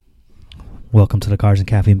Welcome to the Cars and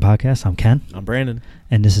Caffeine Podcast. I'm Ken. I'm Brandon.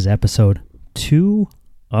 And this is episode 20.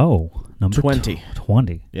 Number 20.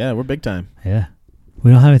 20. Yeah, we're big time. Yeah.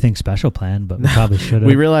 We don't have anything special planned, but we probably should have.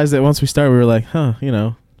 We realized that once we started, we were like,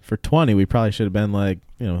 for 20, we probably should have been like,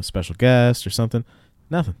 a special guest or something.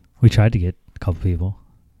 Nothing. We tried to get a couple people.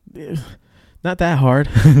 Not that hard.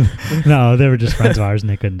 No, they were just friends of ours and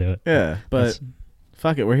they couldn't do it. Yeah, but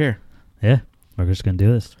fuck it, we're here. Yeah, we're just going to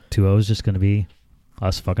do this. 2-0 is just going to be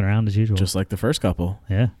us fucking around as usual. Just like the first couple.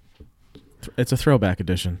 Yeah. It's a throwback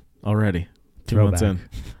edition already. 2 months in.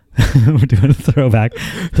 We're doing a throwback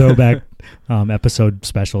episode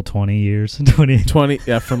special 20 years. 20,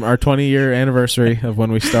 yeah, from our 20-year anniversary of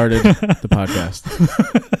when we started the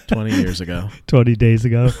podcast 20 years ago. 20 days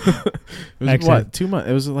ago. It was Actually, what, 2 months?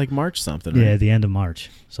 It was like March something, right? Yeah, the end of March.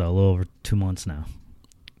 So a little over 2 months now.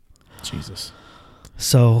 Jesus.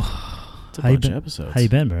 So, it's a bunch of episodes. How you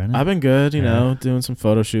been, Brandon? I've been good, doing some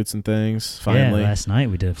photo shoots and things, finally. Yeah, last night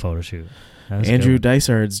we did a photo shoot. Andrew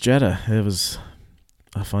Dysard's Jetta. It was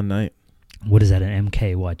a fun night. What is that, an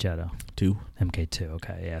MK what Jetta? 2. MK2,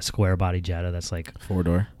 okay. Yeah, square body Jetta. That's like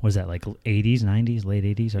 4-door. What is that, like 80s, 90s, late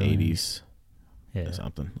 80s? Early 80s. Yeah.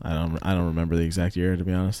 Something. I don't remember the exact year, to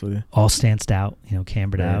be honest with you. All stanced out,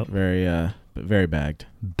 cambered out. Very bagged.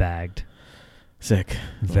 Bagged. Sick.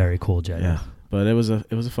 Very cool Jetta. Yeah. But it was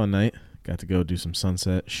a fun night. Got to go do some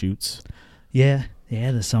sunset shoots. Yeah,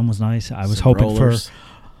 the sun was nice. I was hoping rollers. for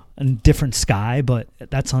a different sky, but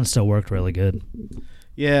that sun still worked really good.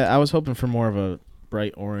 Yeah, I was hoping for more of a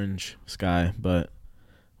bright orange sky, but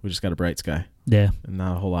we just got a bright sky. Yeah. And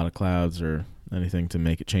not a whole lot of clouds or anything to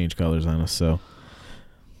make it change colors on us, so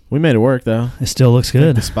we made it work, though. It still looks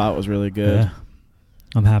good. The spot was really good. Yeah.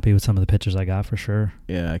 I'm happy with some of the pictures I got for sure.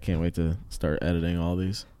 Yeah, I can't wait to start editing all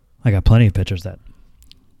these. I got plenty of pictures that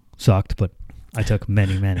sucked, but I took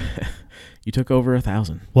many. You took over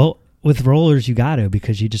 1,000. Well, with rollers, you got to,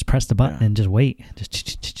 because you just press the button and just wait.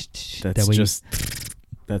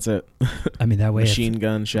 That's it. I mean, that way. Machine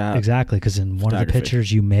gun shot. Exactly, because in one of the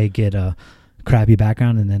pictures, you may get a crappy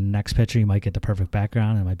background, and then the next picture, you might get the perfect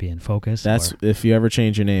background, and it might be in focus. That's if you ever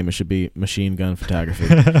change your name, it should be Machine Gun Photography.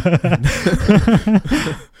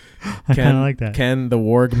 I kind of like that. Ken the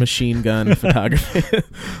Warg Machine Gun Photography.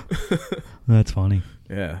 That's funny.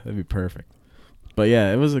 Yeah, that'd be perfect. But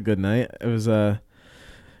yeah, it was a good night. It was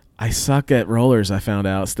I suck at rollers, I found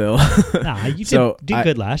out still. Nah, you did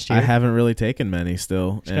good last year. I haven't really taken many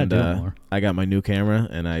still. Just gotta do it more. I got my new camera,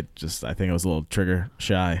 and I think I was a little trigger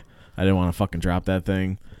shy. I didn't want to fucking drop that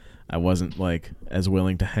thing. I wasn't like as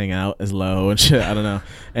willing to hang out as low and shit. I don't know.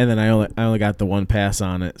 And then I only got the one pass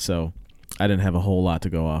on it, so I didn't have a whole lot to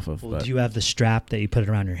go off of. Well, do you have the strap that you put it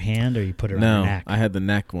around your hand, or you put it around your neck? No, I had the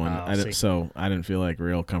neck one. Oh, so I didn't feel like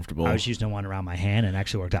real comfortable. I was using one around my hand, and it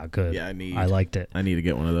actually worked out good. Yeah, I liked it. I need to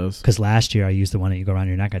get one of those. Because last year I used the one that you go around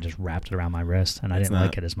your neck. I just wrapped it around my wrist, and I didn't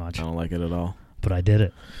like it as much. I don't like it at all. But I did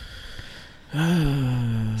it.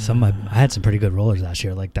 I had some pretty good rollers last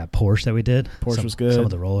year, like that Porsche that we did. Porsche was good. Some of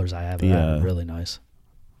the rollers I have are really nice.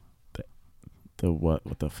 The what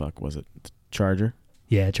the fuck was it? The Charger?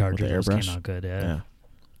 Yeah, Charger. Those came out good, yeah.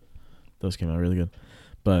 Those came out really good.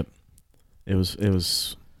 But it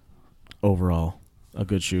was overall a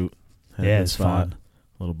good shoot. Had a good spot. Fun.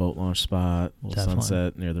 Little boat launch spot, little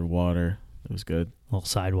sunset near the water. It was good. Little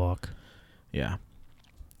sidewalk. Yeah.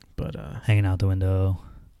 But hanging out the window.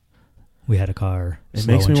 We had a car. It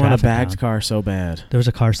makes me want a bagged car so bad. There was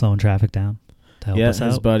a car slowing traffic down to help us out.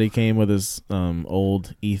 His buddy came with his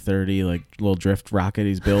old E30, like little drift rocket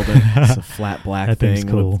he's building. It's a flat black thing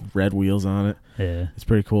with red wheels on it. Yeah. It's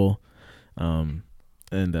pretty cool.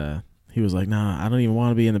 He was like, "Nah, I don't even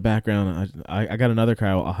want to be in the background. I got another car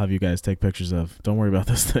I'll have you guys take pictures of. Don't worry about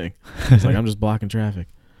this thing." He's like, "I'm just blocking traffic."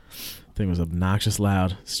 Thing was obnoxious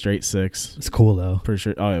loud, straight 6. It's cool though. Pretty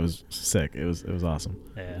sure. Oh, it was sick. It was awesome.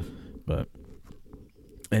 Yeah. But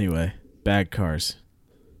anyway, bagged cars.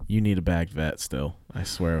 You need a bagged vet still. I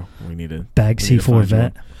swear we need a bagged C4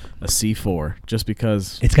 vet. A C4, just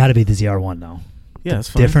because it's got to be the ZR1 though. Yeah, it's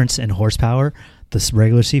fine. Difference in horsepower. The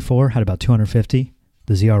regular C4 had about 250.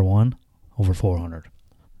 The ZR1 over 400.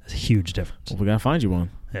 That's a huge difference. Well, we gotta find you one.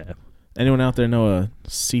 Yeah. Anyone out there know a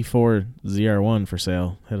C4 ZR1 for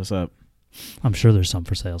sale? Hit us up. I'm sure there's some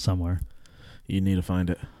for sale somewhere. You need to find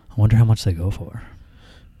it. I wonder how much they go for.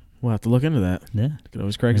 We'll have to look into that. Yeah. You could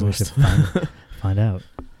always Craigslist. Find out.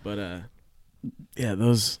 But yeah,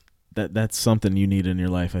 that's something you need in your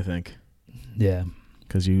life, I think. Yeah.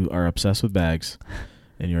 Because you are obsessed with bags,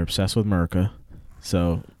 and you're obsessed with Merca,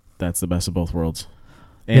 so that's the best of both worlds.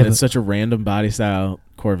 And it's such a random body style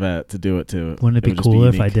Corvette to do it to. Wouldn't it be cool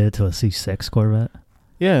if I did it to a C6 Corvette?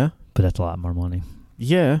 Yeah. But that's a lot more money.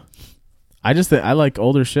 Yeah. I just think I like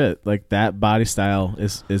older shit. Like that body style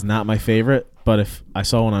is not my favorite, but if I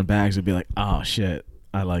saw one on bags, it'd be like, oh shit,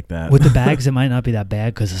 I like that. With the bags, it might not be that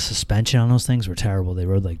bad because the suspension on those things were terrible. They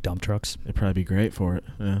rode like dump trucks. It'd probably be great for it.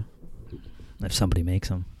 Yeah. If somebody makes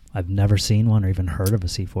them. I've never seen one or even heard of a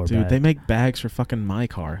C4 Dude, bag. they make bags for fucking my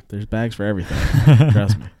car. There's bags for everything.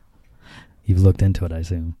 Trust me. You've looked into it, I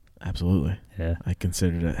assume. Absolutely. Yeah. I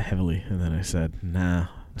considered it heavily, and then I said, nah,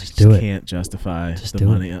 Just do it. Can't justify Just the do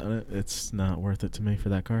money on it. It's not worth it to me for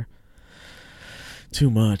that car.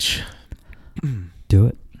 Too much. Do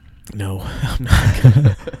it. No, I'm not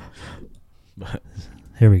gonna. But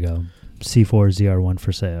Here we go. C4 ZR1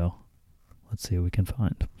 for sale. Let's see what we can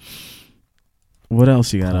find. what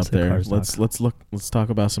else you got up there? ClassicCars.com. Let's talk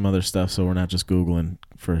about some other stuff so we're not just Googling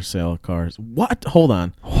for sale cars. What? Hold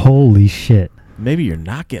on. Holy shit. Maybe you're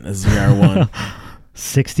not getting a ZR1.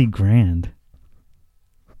 60 grand.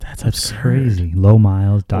 That's That's absurd. crazy. Low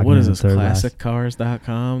miles. What is this? Third last.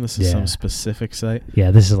 ClassicCars.com? This is Yeah. some specific site. Yeah,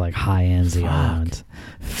 this is like high-end Fuck. ZR1s.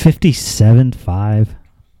 57.5.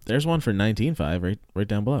 There's one for 19.5 right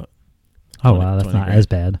down below. Oh, 20 wow, that's 20 not grand. as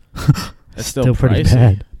bad. That's still pretty pricey.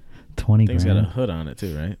 bad. 20 Thing's grand. got a hood on it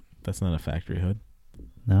too, right? That's not a factory hood.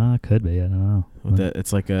 No, it could be. I don't know. With that,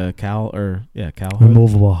 it's like a cowl hood.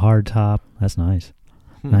 Removable hard top. That's nice.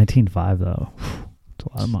 Hmm. 19.5 though. It's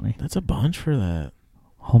a lot of money. That's a bunch for that.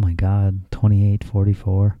 Oh my God. 28,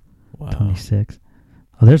 44, Wow. 26.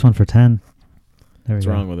 Oh, there's one for 10. There we What's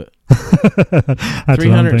go. wrong with it? That's what I'm thinking.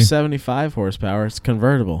 375 horsepower. It's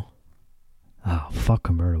convertible. Oh, fuck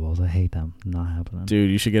convertibles. I hate them. Not happening.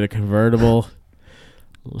 Dude, you should get a convertible.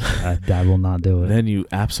 I will not do it. Then you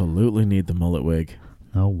absolutely need the mullet wig.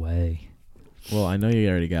 No way. Well, I know you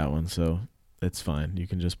already got one, so it's fine. You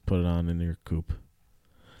can just put it on in your coupe.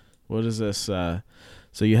 What is this? So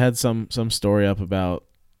you had some story up about,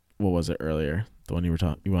 what was it earlier? The one you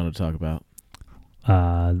wanted to talk about?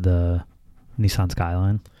 The Nissan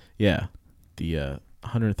Skyline. Yeah, the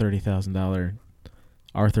 $130,000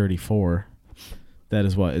 R34. That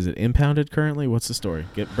is what? Is it impounded currently? What's the story?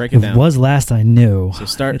 Break it It down. was last I knew. So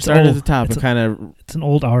start It's at old. the top It's and kind of It's an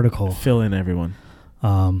old article. fill in everyone.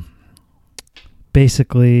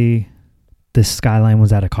 Basically, this Skyline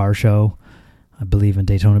was at a car show, I believe in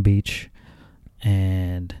Daytona Beach,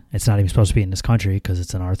 and it's not even supposed to be in this country because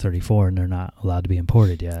it's an R34 and they're not allowed to be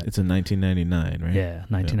imported yet. It's in 1999, right? Yeah,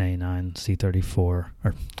 1999 C34 or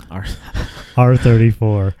R-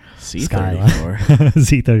 R34 C34.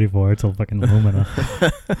 Z34. It's a fucking Lumina.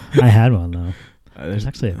 I had one though. It's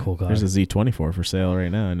actually a cool car. There's a Z24 for sale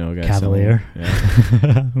right now. I know a guy Cavalier. selling it.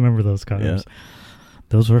 Yeah. Remember those cars? Yeah.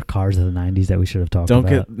 Those were cars of the 90s that we should have talked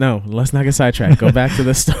about. Let's not get sidetracked. Go back to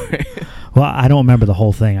this story. Well, I don't remember the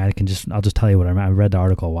whole thing. I'll just tell you what I remember. I read the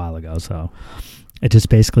article a while ago, so it just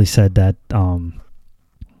basically said that the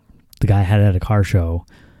guy had it at a car show,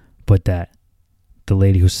 but that the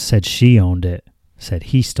lady who said she owned it said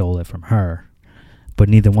he stole it from her, but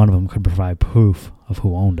neither one of them could provide proof of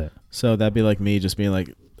who owned it. So that'd be like me just being like,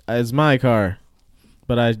 it's my car,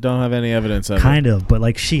 but I don't have any evidence of it. Kind of, but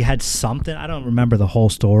like she had something. I don't remember the whole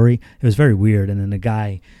story. It was very weird. And then the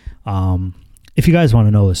guy, if you guys want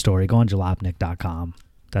to know the story, go on jalopnik.com.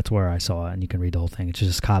 That's where I saw it, and you can read the whole thing. It's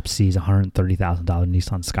just cop sees $130,000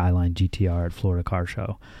 Nissan Skyline GTR at Florida car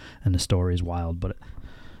show, and the story is wild. But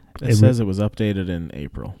It says it was updated in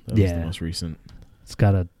April. That was the most recent. It's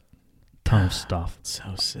got a ton of stuff. So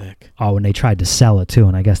sick. Oh, and they tried to sell it too,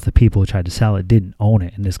 and I guess the people who tried to sell it didn't own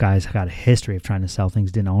it, and this guy's got a history of trying to sell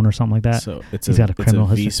things didn't own or something like that. So He's got a criminal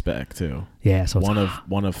history. V-spec too. Yeah, so it's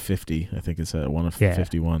one of 50. I think it's one of Yeah.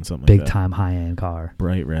 51, something big like that. time high end car.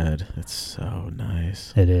 Bright red. It's so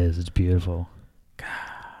nice. It is. It's beautiful.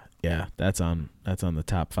 Yeah, that's on the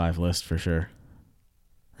top 5 list for sure.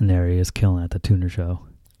 And there he is killing at the tuner show.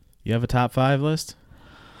 You have a top 5 list?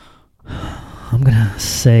 I'm going to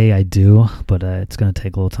say I do, but it's going to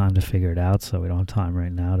take a little time to figure it out, so we don't have time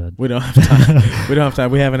right now to... We don't have time. We don't have time.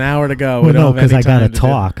 We have an hour to go. Well, we don't no, have because any I got to time do-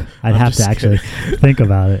 talk. I'd I'm have to just actually kidding. think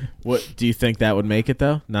about it. What do you think that would make it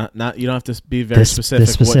though? Not you don't have to be very This specific.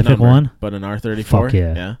 specific what number, one? but an R34. Fuck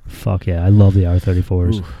yeah. Yeah. Fuck yeah. I love the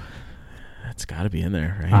R34s. Ooh, that's got to be in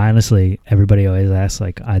there, right? Honestly, everybody always asks,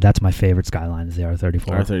 like, that's my favorite Skyline is the R34.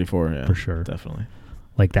 R34, yeah, For sure. definitely.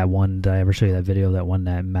 Like that one, did I ever show you that video, that one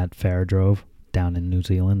that Matt Farah drove down in New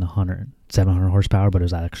Zealand, 700 horsepower, but it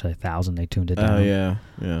was actually 1,000. They tuned it down. Oh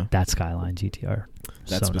yeah. That Skyline GTR.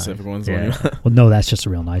 That So specific nice. one's the Yeah. one. Well, no, that's just a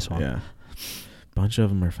real nice one. Yeah. Bunch of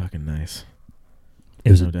them are fucking nice.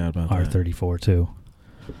 It was no a doubt about that. R34 too.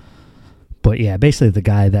 But yeah, basically the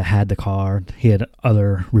guy that had the car, he had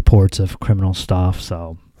other reports of criminal stuff,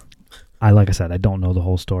 so like I said, I don't know the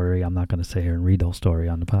whole story. I'm not going to sit here and read the whole story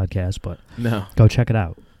on the podcast, but No. go check it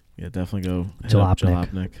out. Yeah, definitely go hit up Jalopnik.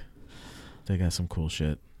 Jalopnik. They got some cool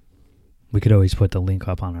shit. We could always put the link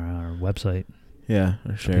up on our website. Yeah,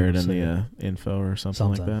 or share it people in see the info or something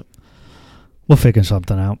like that. We'll figure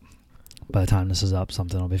something out. By the time this is up,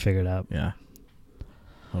 something will be figured out. Yeah.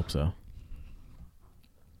 Hope so.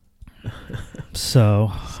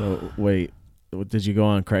 So wait, did you go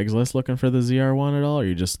on Craigslist looking for the ZR1 at all, or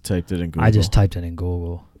you just typed it in Google? I just typed it in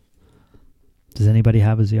Google. Does anybody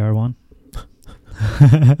have a ZR1?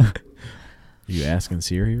 Are you asking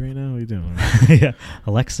Siri right now? What are you doing? Yeah,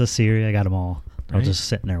 Alexa, Siri, I got them all. I was Right? just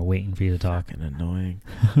sitting there waiting for you to talk. Fucking annoying.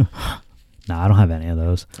 Nah, I don't have any of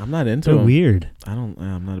those. I'm not into They're them. weird.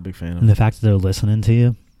 I'm not a big fan of And them. the fact that they're listening to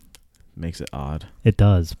you, Makes it odd. it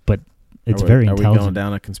does. But it's Are we- very Are we going intelligent.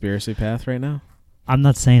 down a conspiracy path right now? I'm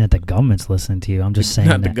not saying that the government's listening to you. I'm just saying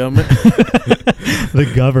Not the that government.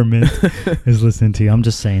 the government is listening to you. I'm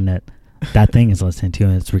just saying that that thing is listening to you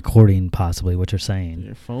and it's recording possibly what you're saying.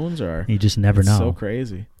 Your phones are. You just never It's know. so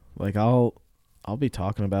crazy. Like I'll be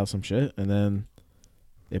talking about some shit and then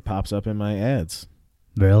it pops up in my ads.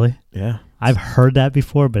 Really? Yeah. I've heard that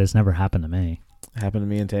before, but it's never happened to me. It happened to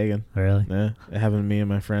me and Tegan. Really? Yeah. It happened to me and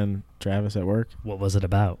my friend Travis at work. What was it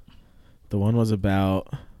about? The one was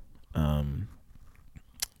about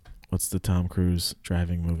what's the Tom Cruise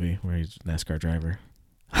driving movie where he's a NASCAR driver?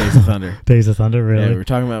 Days of Thunder. Days of Thunder, really? Yeah, we were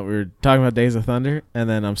talking about Days of Thunder, and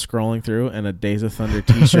then I'm scrolling through, and a Days of Thunder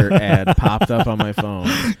T-shirt ad popped up on my phone.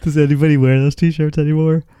 Does anybody wear those T-shirts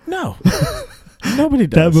anymore? No, nobody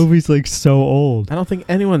does. That movie's like so old. I don't think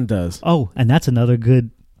anyone does. Oh, and that's another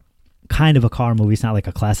good kind of a car movie. It's not like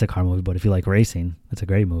a classic car movie, but if you like racing, it's a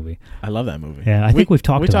great movie. I love that movie. Yeah, I think we've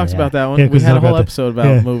talked about it, about yeah. that one. Yeah, we 'cause had a about whole the- episode about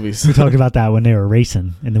yeah. movies. We talked about that when they were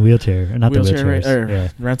racing in the wheelchair, or not Wheelchair the wheelchairs. or yeah.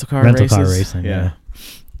 rental car Rental races. car racing. Yeah.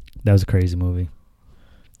 That was a crazy movie.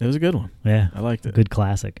 It was a good one. Yeah, I liked it. good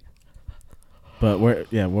classic. But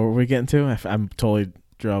what were we getting to? I'm totally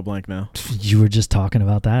draw a blank now. You were just talking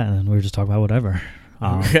about that, and we were just talking about whatever.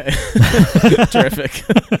 Okay. Terrific.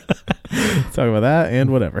 Talk about that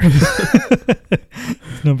and whatever.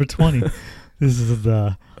 It's number 20. This is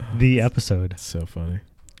the episode. So funny.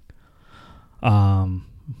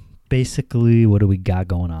 Basically, what do we got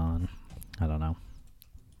going on? I don't know.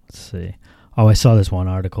 Let's see. Oh, I saw this one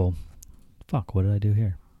article. Fuck, what did I do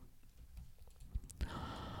here?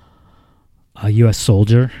 A U.S.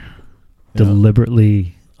 soldier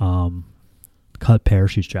deliberately cut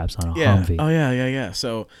parachute straps on a Humvee. Oh yeah.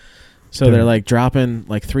 So they're like dropping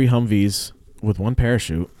like 3 Humvees with one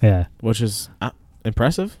parachute, Yeah. which is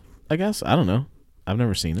impressive, I guess. I don't know. I've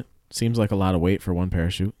never seen it. Seems like a lot of weight for one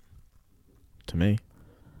parachute to me.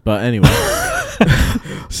 But anyway,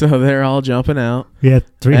 so they're all jumping out. Yeah,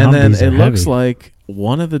 3 and Humvees then it are looks heavy. like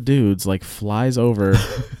one of the dudes like flies over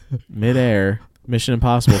midair, Mission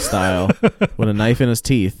Impossible style, with a knife in his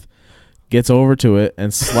teeth, gets over to it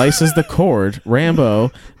and slices the cord, Rambo,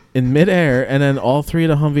 in midair, and then all 3 of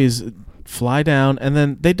the Humvees fly down, and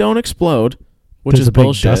then they don't explode, which There's is a big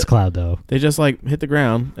bullshit. dust cloud, though. They just like hit the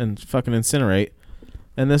ground and fucking incinerate,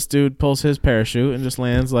 and this dude pulls his parachute and just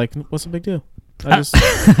lands like, what's the big deal? I just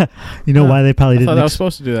You know why they probably I thought I didn't was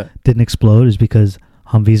supposed to do that. didn't explode is because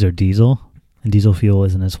Humvees are diesel, and diesel fuel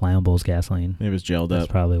isn't as flammable as gasoline. Maybe it was gelled That's up.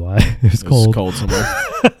 probably why. It was It cold. was cold somewhere.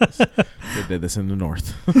 They did this in the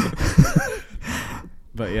north.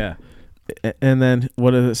 But yeah. And then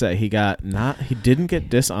what does it say? He didn't get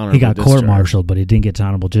dishonorable He got discharge. court-martialed, but he didn't get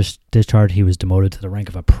honorable discharge. He was demoted to the rank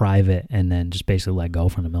of a private and then just basically let go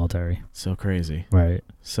from the military. So crazy. Right.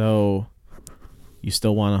 So you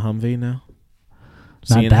still want a Humvee now?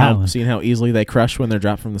 Not that one. Seeing how easily they crush when they're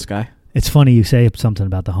dropped from the sky? It's funny you say something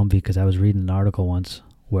about the Humvee because I was reading an article once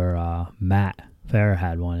where Matt Farah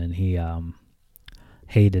had one and he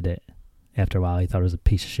hated it. After a while, he thought it was a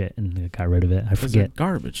piece of shit and got rid of it. I It's forget.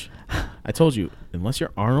 garbage. I told you, unless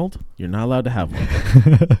you're Arnold, you're not allowed to have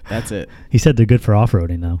one. That's it. He said they're good for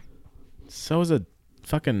off-roading, though. So is a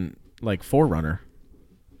fucking like 4Runner,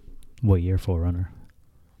 What year 4Runner?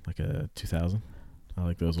 like a 2000. I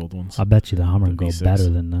like those old ones. I bet you the Hummer The will go V6. better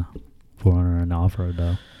than the 4Runner in off-road,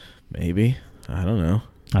 though. Maybe. I don't know.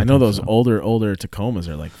 I know think those so. older Tacomas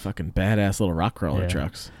are like fucking badass little rock crawler Yeah.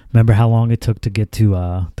 trucks. Remember how long it took to get to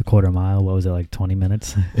the quarter mile? What was it, like 20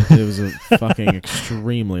 minutes? It was a fucking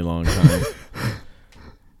extremely long time.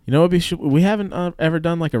 You know what? We haven't ever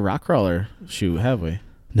done like a rock crawler shoot, have we?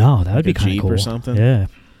 No, that Like would be a kind of Jeep cool. or something? Yeah.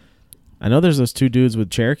 I know there's those 2 dudes with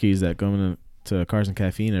Cherokees that go to Cars and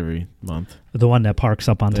Caffeine every month. The one that parks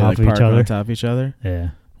up on They top like of park each other. on top of each other. Yeah.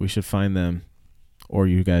 We should find them, or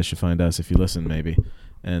you guys should find us if you listen, maybe,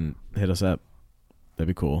 and hit us up.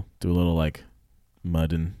 That'd be cool. Do a little like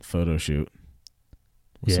mud and photo shoot.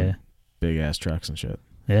 With Yeah. some big ass trucks and shit.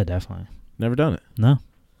 Yeah, definitely. Never done it. No.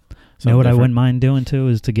 You know what I wouldn't mind doing too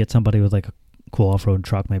is to get somebody with like a cool off-road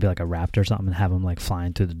truck, maybe like a Raptor or something, and have them like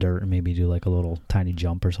flying through the dirt and maybe do like a little tiny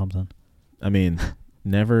jump or something. I mean,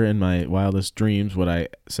 never in my wildest dreams would I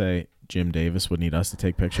say Jim Davis would need us to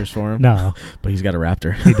take pictures for him. No, But he's got a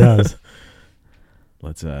Raptor. he does.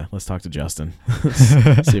 Let's talk to Justin.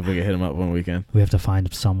 See if we can hit him up one weekend. We have to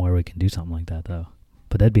find somewhere we can do something like that though.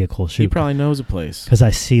 But that'd be a cool He shoot. probably knows a place. Because I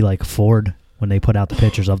see like Ford when they put out the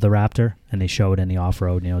pictures of the Raptor and they show it in the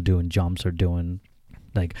off-road, you know, doing jumps or doing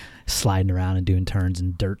like sliding around and doing turns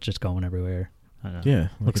and dirt just going everywhere. I don't know. Yeah.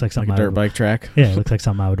 Looks like something a I dirt would- bike track. Yeah, it looks like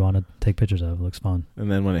something I would want to take pictures of. It looks fun.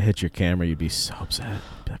 And then when it hits your camera, you'd be so upset.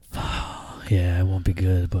 Be like, "Fuck." Yeah, it won't be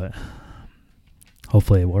good, but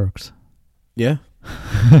hopefully it works. Yeah.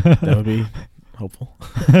 That would be hopeful.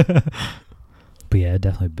 But yeah, it'd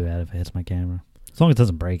definitely be bad if it hits my camera. As long as it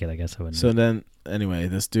doesn't break it, I guess I wouldn't. So then, anyway,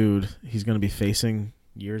 this dude, he's going to be facing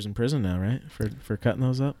years in prison now, right? For cutting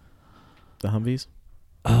those up? The Humvees?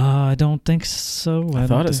 I don't think so. I don't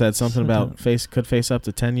thought it think said something so. about could face up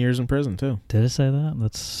to 10 years in prison, too. Did it say that?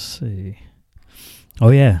 Let's see. Oh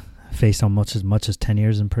yeah, face on much as 10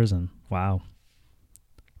 years in prison. Wow,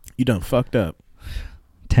 You done fucked up.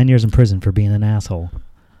 10 years in prison for being an asshole.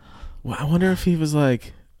 Well, I wonder if he was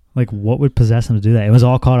like, Like, what would possess him to do that? It was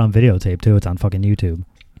all caught on videotape too. It's on fucking YouTube.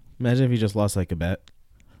 imagine if he just lost like a bet.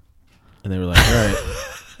 And they were like, all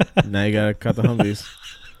right, now you got to cut the Humvees.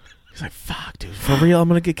 He's like, fuck, dude, for real, I'm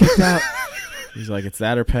going to get kicked out. He's like, it's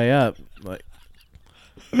that or pay up. Like,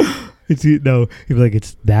 It's no. He'd be like,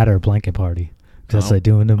 it's that or blanket party. Because that's No, what they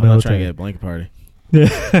do in the I'm not trying to military. get a blanket party.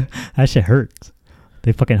 Yeah, that shit hurts.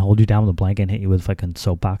 They fucking hold you down with a blanket and hit you with fucking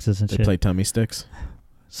soap boxes and They shit. play tummy sticks.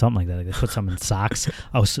 Something like that. Like they put some in socks.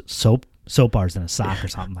 Oh, soap bars in a sock or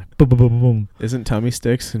something. Like boom, boom, boom, boom, boom. Isn't tummy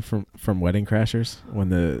sticks from Wedding Crashers when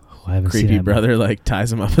the Oh, I haven't seen creepy that brother like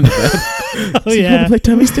ties him up in the bed? Oh, He's like, "You yeah. wanna play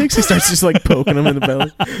tummy sticks? He starts just like poking him in the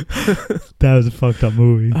belly. That was a fucked up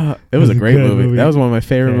movie. It was a great good movie. That was one of my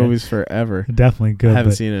favorite Yeah. movies forever. Definitely good. I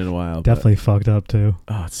haven't but seen it in a while. but- definitely fucked up too.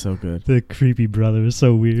 Oh, it's so good. The creepy brother is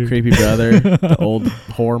so weird. Creepy brother, the old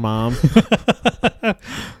whore mom,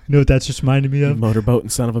 You know what that's just reminded me of? motorboat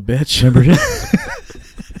and son of a bitch. Remember,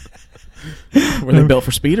 Were they built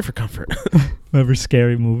for speed or for comfort? remember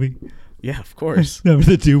Scary Movie? Yeah, of course. Remember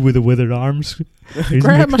the dude with the withered arms? He's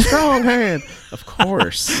Grab my strong hand. Of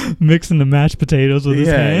course. mixing the mashed potatoes with his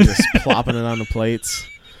Yeah, hand. just plopping it on the plates.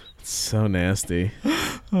 It's so nasty.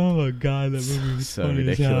 Oh my god, that movie was So funny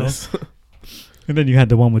as hell. ridiculous. And then you had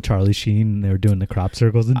the one with Charlie Sheen, and they were doing the crop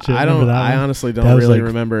circles and shit. I Remember that I one? honestly That don't was really like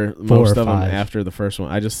remember 4 most or of them 5. after the first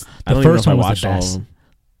one. I The don't first even know one if was I the watched all best. of them.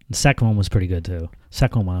 The second one was pretty good too.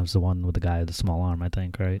 Second one was the one with the guy with the small arm, I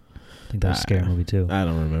think, right? I think that was a scary movie too. I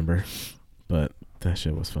don't remember, but that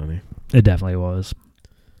shit was funny. It definitely was.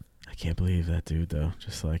 I can't believe that dude though.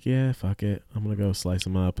 Just like, yeah, fuck it. I'm gonna go slice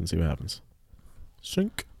him up and see what happens.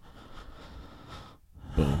 Sink.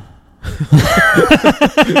 Boom.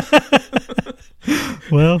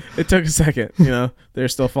 Well, It took a second, you know. They're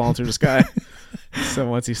still falling through the sky. So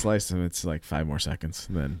once he sliced them, it's like 5 more seconds,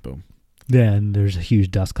 and then boom. yeah, and there's a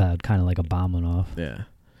huge dust cloud, kind of like a bomb went off. Yeah.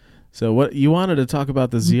 So what you wanted to talk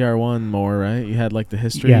about the ZR1 more, right? You had like the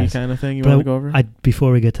history Yes. kind of thing you But wanted to go over?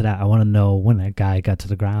 before we get to that, I want to know when that guy got to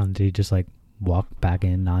the ground, did he just like walk back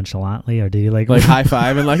in nonchalantly, or did he like high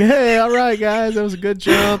five and like, hey, all right, guys, that was a good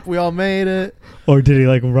jump. We all made it. or did he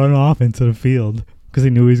like run off into the field because he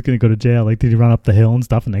knew he was going to go to jail? Like, did he run up the hill and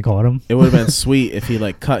stuff and they caught him? It would have been sweet if he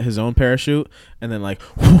like cut his own parachute and then like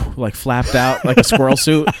whoo, like flapped out like a squirrel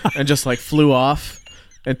suit and just like flew off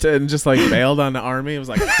and just like bailed on the army. It was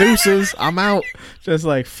like, deuces, I'm out. Just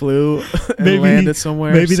like flew and landed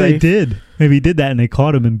somewhere. Maybe they safe. did. Maybe he did that and they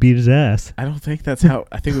caught him and beat his ass. I don't think that's how.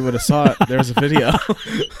 I think we would have saw it. There was a video.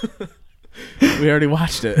 We already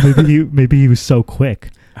watched it. Maybe he was so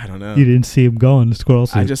quick I don't know. you didn't see him go in the squirrel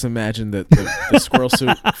suit. I just imagined the squirrel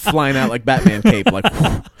suit flying out like Batman cape, like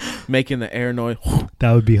whoo, making the air noise. Whoo.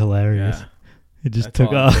 That would be hilarious. Yeah, It just that's took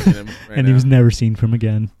all I'm off, thinking of right and he now. was never seen from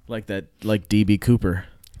again. like that, like DB Cooper,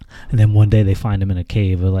 And then one day they find him in a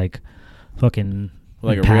cave with like fucking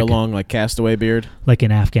like a pack- real long like castaway beard. like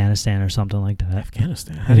in Afghanistan or something like that.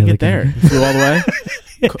 Afghanistan. How did he Yeah, get there? like He flew all the way.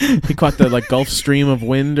 He caught the like Gulf Stream of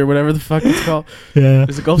wind or whatever the fuck it's called. Yeah,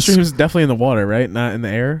 Is the Gulf Stream is definitely in the water, right? Not in the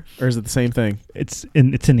air, or is it the same thing? it's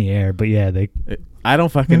in the air, but yeah, I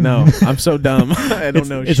don't fucking know. I'm so dumb. I don't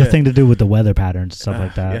know. It's shit. a thing to do with the weather patterns and stuff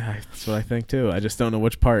like that. Yeah, that's what I think too. I just don't know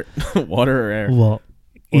which part, water or air. Well,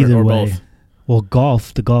 either or way. both. Well,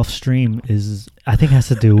 the Gulf Stream is, I think, has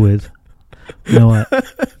to do with You know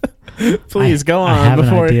what? Please go on. I have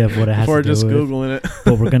before, an idea of what it has before to do just with, Googling it.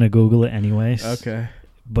 but we're gonna Google it anyways. Okay.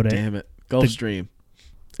 But Damn it. Gulfstream.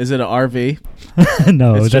 Is it an RV?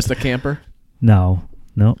 no, It's just a camper? no.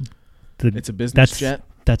 It's a business jet?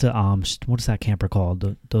 That's a what is that camper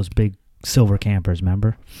called? Those big silver campers,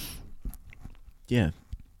 remember? Yeah.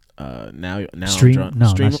 Now Stream? I'm No,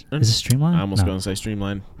 Stream, is it Streamline? I almost No. going to say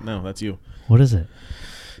Streamline. No, that's you. What is it?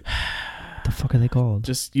 The fuck are they called?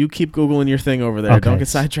 Just you keep Googling your thing over there. Okay. Don't get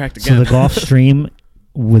sidetracked So again. the Gulf Stream,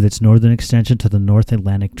 with its northern extension to the North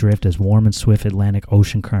Atlantic Drift, is warm and swift Atlantic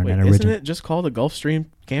Ocean current Wait, and isn't origin. it just called a Gulfstream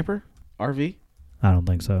camper? RV? I don't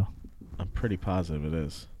think so. I'm pretty positive it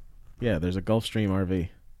is. Yeah, there's a Gulfstream RV.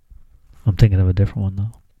 I'm thinking of a different one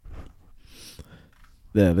though.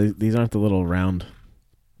 Yeah, these aren't the little round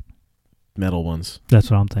metal ones. That's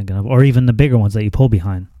what I'm thinking of, or even the bigger ones that you pull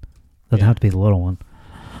behind. Doesn't Yeah. have to be the little one.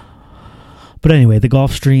 But anyway, the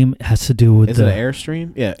Gulfstream has to do with Is the it an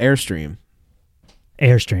Airstream? Yeah, Airstream.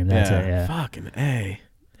 Airstream. That's it. Yeah, Fucking A.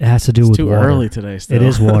 it has to do It's with too water. early today still. It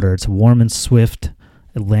is water. It's a warm and swift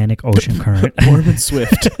Atlantic Ocean current Warm and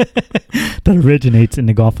swift. that originates in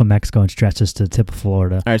the Gulf of Mexico and stretches to the tip of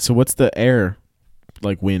Florida. All right, so what's the air,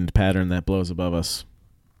 like wind pattern that blows above us?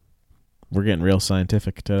 We're getting real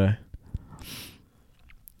scientific today.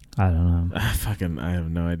 I don't know. I have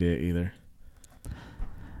no idea either.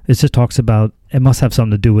 It just talks about it must have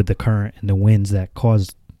something to do with the current and the winds that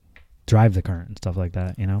drive the current and stuff like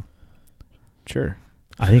that. You know. Sure.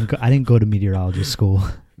 I didn't go to meteorology school,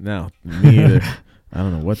 No, me either. I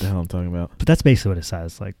don't know what the hell I'm talking about. but that's basically what it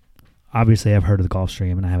says. Like, obviously, I've heard of the Gulf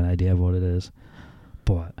Stream and I have an idea of what it is,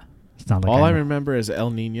 but it's not like All I know. remember is El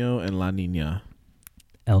Nino and La Nina.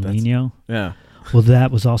 El that's- Nino. Yeah. Well,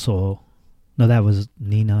 that was also that was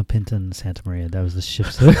Nina, Pinta, and Santa Maria. That was the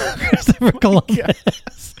ships of Christopher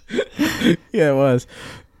Columbus. Yeah, it was.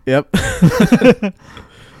 Yep.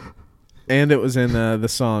 And it was in the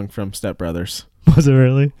song from Step Brothers. Was it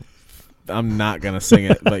really? I'm not going to sing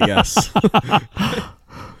it, but yes.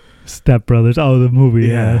 Step Brothers. Oh, the movie.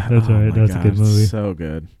 Yeah, that's Oh right. my That's a good God, movie. So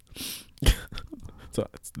good. So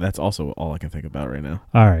that's also all I can think about right now.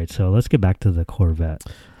 All right, so let's get back to the Corvette.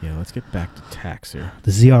 Yeah, let's get back to tax here.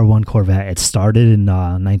 The ZR1 Corvette, it started in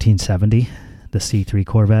 1970, the C3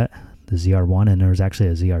 Corvette, the ZR1, and there was actually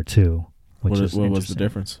a ZR2, which What is was the interesting.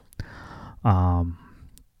 difference? The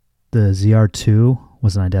ZR2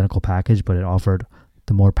 was an identical package, but it offered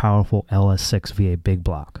the more powerful LS6 V8 big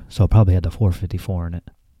block, so it probably had the 454 in it.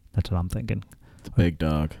 That's what I'm thinking, The big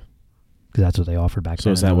dog. because that's what they offered back So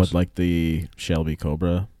then. is that what like the Shelby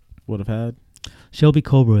Cobra would have had? Shelby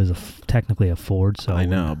Cobra is technically a Ford, so I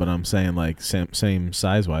know, but I'm saying like same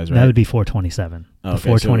size wise, right? that would be 427. Oh, The okay, so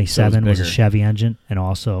it was 427 was a bigger. Chevy engine, and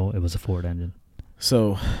also it was a Ford engine.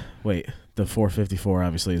 So, wait, the 454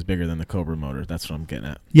 obviously is bigger than the Cobra motor. That's what I'm getting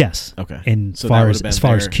at. Yes. Okay. In So far that as would've as been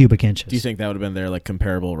far as their- cubic inches. Do you think that would have been their like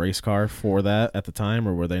comparable race car for that at the time,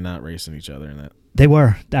 or were they not racing each other in that? They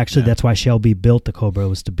were actually. Yeah. That's why Shelby built the Cobra,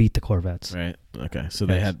 was to beat the Corvettes. Right. Okay. So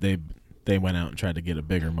Yes. they went out and tried to get a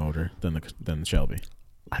bigger motor than the Shelby.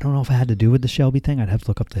 I don't know if it had to do with the Shelby thing. I'd have to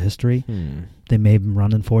look up the history. Hmm. They may have been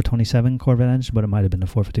running 427 Corvette engine, but it might have been the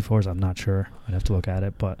 454s. I'm not sure. I'd have to look at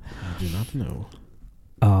it. But I do not know.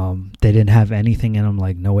 they didn't have anything in them,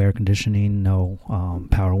 like no air conditioning, no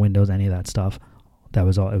power windows, any of that stuff. That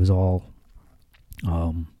was all. It was all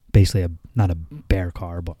basically not a bear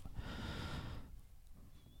car, but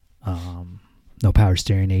no power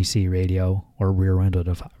steering, AC, radio, or rear window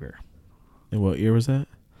defogger. And what year was that?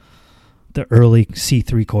 The early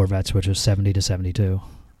C3 Corvettes, which was 70 to 72,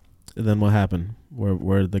 And then what happened?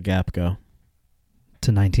 Where did the gap go?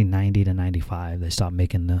 to 1990 to 95. They stopped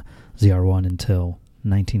making the ZR1 until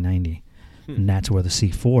 1990, and that's where the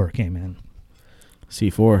C4 came in.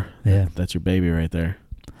 C4. Yeah. That's your baby right there.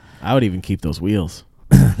 I would even keep those wheels.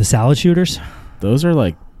 The salad shooters? Those are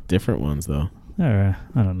like different ones though. I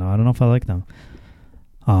don't know. I don't know if I like them.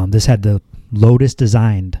 This had the Lotus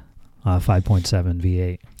designed 5.7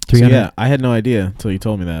 V8. So 300. yeah, I had no idea until you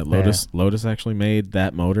told me that. Lotus actually made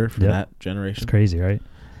that motor for Yep. that generation. It's crazy, right?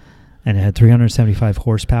 And it had 375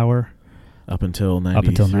 horsepower Up until 93. up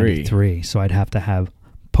until 93. So I'd have to have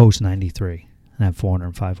post 93 and have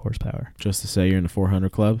 405 horsepower. Just to say you're in the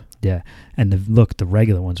 400 club. Yeah. And the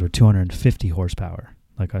regular ones were 250 horsepower,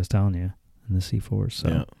 like I was telling you, in the C4s. So.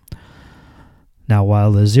 Yeah. Now,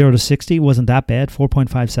 while the 0 to 60 wasn't that bad,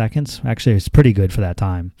 4.5 seconds, actually it's pretty good for that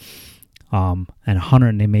time. And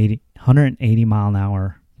 180 mile an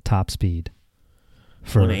hour top speed.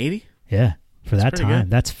 For 180? Yeah, for That's that pretty time. good.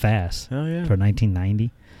 That's fast. Hell yeah. For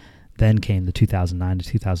 1990. Then came the 2009 to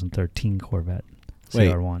 2013 Corvette Wait.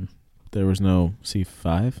 CR1. There was no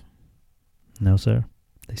C5? No, sir.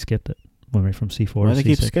 They skipped it. Went right from C4 Why to they C6.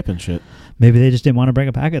 keep skipping shit? Maybe they just didn't want to bring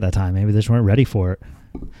it back at that time. Maybe they just weren't ready for it.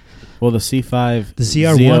 Well, the C5 The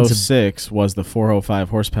ZR1's Z06 was the 405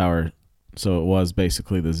 horsepower, so it was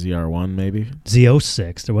basically the ZR1 maybe.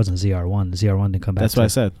 Z06. There wasn't ZR1. The ZR1 didn't come back. That's what I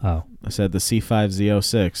said. Oh. I said the C5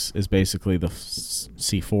 Z06 is basically the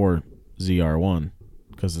C4 ZR1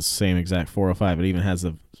 because it's the same exact 405. It even has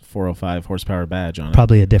the 405 horsepower badge on it.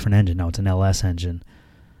 Probably a different engine. No, it's an LS engine.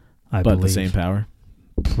 I But believe. the same power.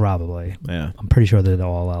 Probably. Yeah. I'm pretty sure they're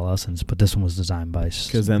all LS engines, but this one was designed by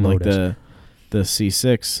Because then Lotus. like the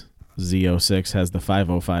C6 Z06 has the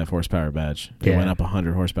 505 horsepower badge. It Yeah. went up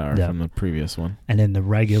 100 horsepower Yep. from the previous one. And then the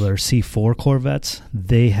regular C4 Corvettes,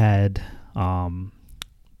 they had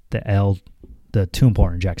the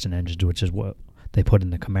two-port injection engines, which is what they put in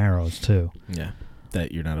the Camaros too. Yeah.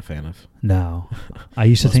 That you're not a fan of. No, I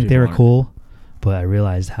used to Most think they people were aren't. cool, but I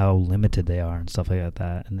realized how limited they are and stuff like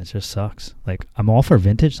that, and it just sucks. Like I'm all for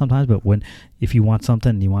vintage sometimes, but if you want something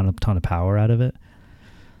and you want a ton of power out of it,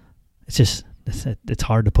 it's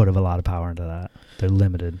hard to put a lot of power into that. They're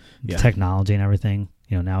limited. Yeah. Technology and everything.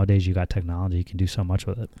 Nowadays you got technology, you can do so much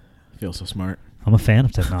with it. I feel so smart. I'm a fan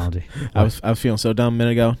of technology. I was feeling so dumb a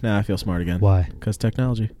minute ago. Now I feel smart again. Why? Because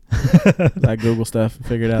technology. I Google stuff and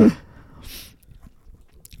figure it out.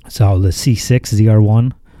 So the C6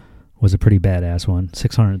 ZR1 was a pretty badass one.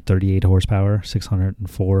 638 horsepower,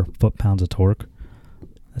 604 foot-pounds of torque.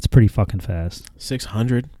 That's pretty fucking fast.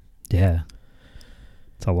 600. Yeah.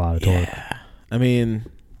 It's a lot of torque. Yeah. I mean,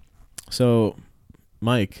 so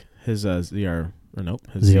Mike, his his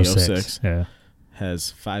Z06 Yeah.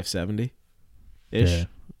 has 570-ish. Yeah.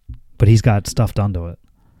 But he's got stuff done to it.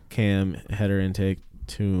 Cam, header intake,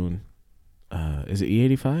 tune. Is it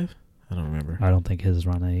E85? I don't remember. I don't think his is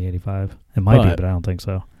running E85. It might be, But- but I don't think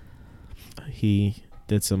so. He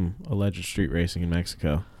did some alleged street racing in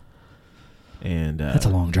Mexico. And That's a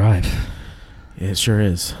long drive. it sure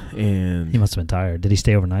is. And He must have been tired. Did he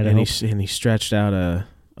stay overnight? and I he stretched out a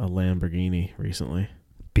Lamborghini recently.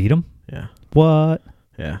 Beat him? Yeah. What?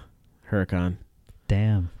 Yeah. Huracan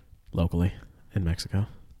Damn. locally in Mexico.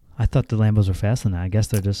 I thought the Lambos were faster than that. I guess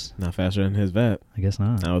they're just... Not faster than his vet. I guess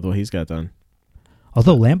not. Not with what he's got done.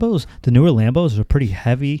 Although Lambos, the newer Lambos are pretty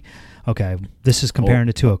heavy. Okay, this is comparing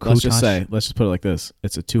it to a Countach. Let's just put it like this.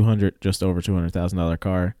 It's a just over $200,000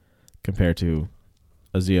 car compared to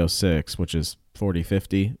a Z06, which is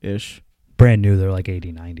 40-50-ish. Brand new, they're like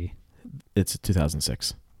 80, 90. It's a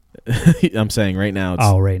 2006. I'm saying right now it's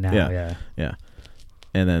Right now, yeah.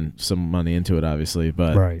 And then some money into it obviously,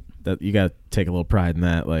 but Right. that you got to take a little pride in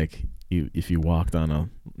that, like if you walked on a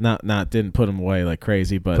not didn't put him away like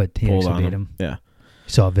crazy, but he pulled actually on beat him. Yeah.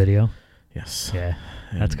 Saw a video? Yes. Yeah,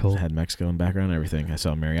 that's And cool. Had Mexico in the background and everything. I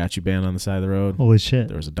saw a mariachi band on the side of the road. Holy shit.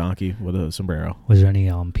 There was a donkey with a sombrero. Was there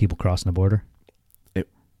any people crossing the border?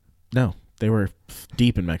 No, they were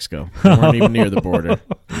deep in Mexico. They weren't even near the border.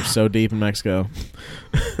 They were so deep in Mexico.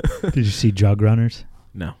 Did you see drug runners?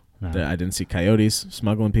 No. No. I didn't see coyotes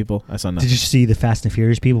smuggling people. I saw nothing. Did you see the Fast and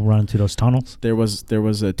Furious people running through those tunnels? There was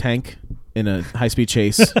a tank in a high-speed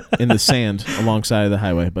chase in the sand alongside of the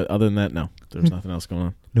highway. But other than that, no. There was nothing else going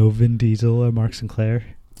on. No Vin Diesel or Mark Sinclair?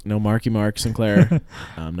 No Mark Sinclair.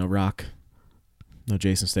 No Rock. No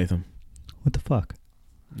Jason Statham. What the fuck?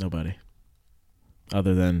 Nobody.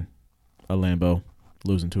 Other than a Lambo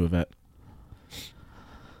losing to a vet.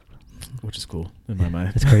 Which is cool in my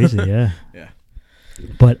mind. It's crazy, yeah. Yeah.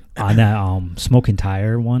 But on that smoking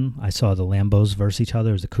tire one, I saw the Lambos versus each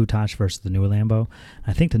other. It was the Countach versus the newer Lambo.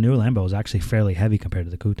 I think the newer Lambo is actually fairly heavy compared to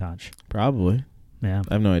the Countach. Probably. Yeah,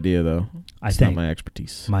 I have no idea, though. It's think not my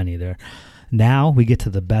expertise. mine either. Now we get to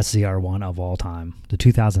the best ZR1 of all time, the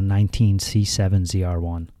 2019 C7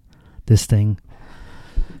 ZR1. This thing,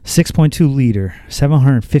 6.2 liter,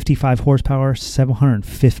 755 horsepower,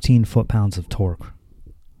 715 foot-pounds of torque.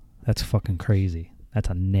 That's fucking crazy. That's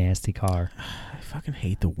a nasty car. I fucking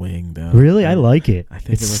hate the wing, though. Really? I like it. I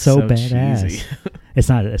think it's it looks so so badass. cheesy. It's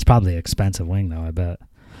not. It's probably an expensive wing, though, I bet.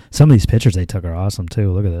 Some of these pictures they took are awesome,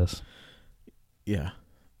 too. Look at this. Yeah.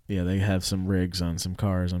 Yeah, they have some rigs on some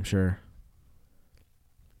cars, I'm sure.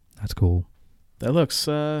 That's cool. That looks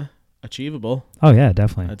achievable, Oh, yeah,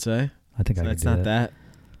 definitely. I'd say. I think I could It's do not that. that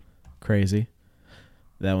crazy.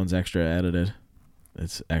 That one's extra edited.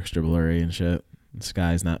 It's extra blurry and shit. The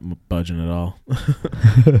sky's not budging at all.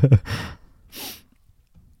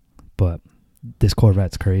 But this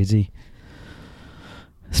Corvette's crazy.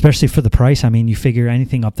 Especially for the price. I mean, you figure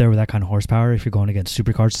anything up there with that kind of horsepower, if you're going against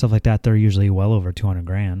supercars, stuff like that, they're usually well over 200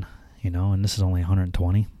 grand, and this is only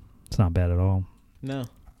 120. It's not bad at all. No.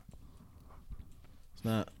 It's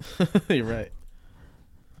not. You're right.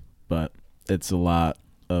 But it's a lot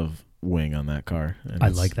of wing on that car. And I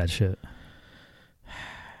like that shit.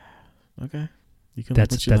 Okay. You can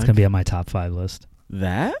That's gonna be on my top 5 list.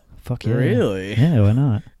 That? Fuck yeah. Really? Yeah, why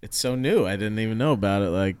not? It's so new. I didn't even know about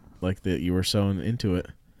it. Like that you were so into it.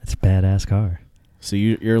 It's a badass car. So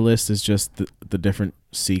your list is just the different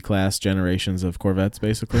C-class generations of Corvettes,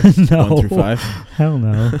 basically? No. 1 through 5? Hell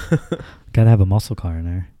no. Gotta have a muscle car in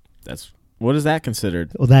there. What is that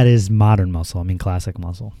considered? Well, that is modern muscle. I mean, classic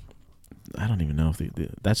muscle. I don't even know if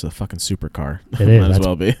that's a fucking supercar. It is. Might as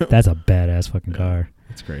well be. That's a badass fucking car.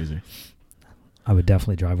 It's crazy. I would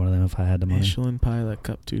definitely drive one of them if I had the money. Michelin Pilot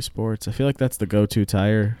Cup 2 Sports. I feel like that's the go-to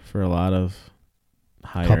tire for a lot of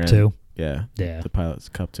higher Cup end. 2. Yeah. Yeah. The Pilot's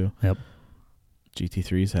Cup 2. Yep.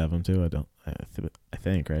 GT3s have them too. I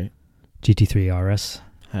think, right? GT3 RS.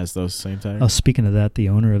 Has those same tires? Oh, speaking of that, the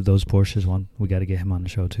owner of those Porsches, we got to get him on the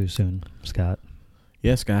show too soon, Scott.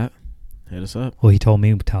 Yeah, Scott. Hit us up. Well, he told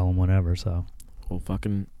me to tell him whenever, so. Well,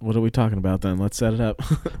 fucking, what are we talking about then? Let's set it up.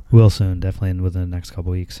 We'll soon, definitely within the next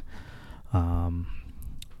couple weeks.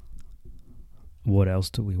 What else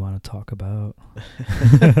do we want to talk about?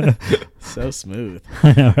 So smooth.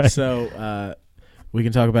 I know, right? So, we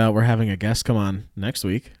can talk about we're having a guest come on next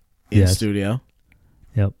week in studio.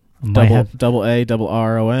 Yep. Double A, double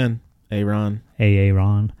R-O-N. Aaron.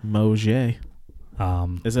 Aaron. Mosier.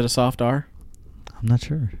 Is it a soft R? I'm not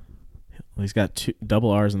sure. Well, he's got 2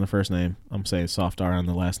 double R's in the first name. I'm saying soft R on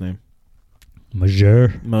the last name.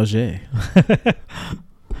 Mosier.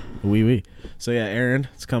 Oui. So yeah, Aaron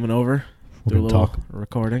is coming over. We're Do a gonna little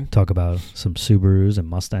recording. Talk about some Subarus and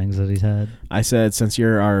Mustangs that he's had. I said since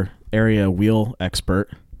you're our area wheel expert,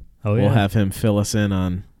 we'll have him fill us in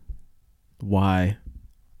on why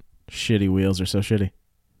shitty wheels are so shitty.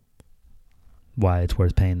 Why it's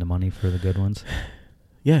worth paying the money for the good ones.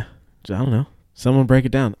 Yeah, I don't know. Someone break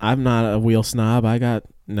it down. I'm not a wheel snob. I got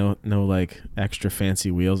no like extra fancy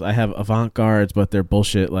wheels. I have Avant-Gardes, but they're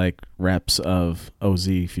bullshit like reps of OZ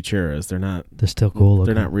Futuras. They're still cool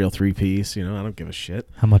looking. They're not real 3-piece. I don't give a shit.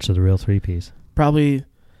 How much are the real 3-piece? Probably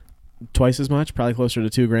twice as much. Probably closer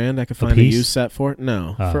to $2,000. I could find a used set for it.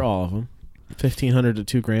 No, for all of them, $1,500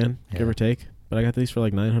 to $2,000, give or take. But I got these for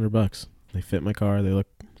like $900. They fit my car. They look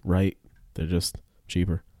right. They're just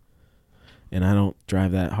cheaper, and I don't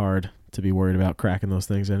drive that hard to be worried about cracking those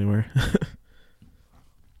things anywhere.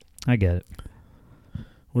 I get it.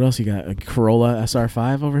 What else you got? A Corolla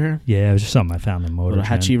SR5 over here? Yeah, it was just something I found in Motor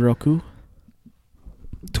Little Hachiroku?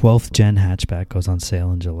 12th gen hatchback goes on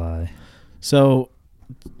sale in July. So,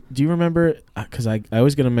 do you remember, because I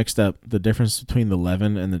always get them mixed up, the difference between the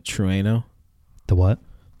Levin and the Trueno? The what?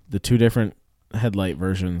 The two different headlight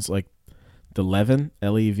versions, like the Levin,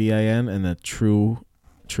 Levin, and the Trueno?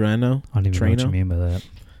 I don't even know what you mean by that.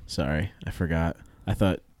 Sorry, I forgot. I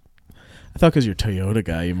thought because you're a Toyota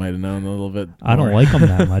guy, you might have known a little bit more. I don't like them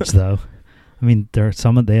that much, though. I mean, they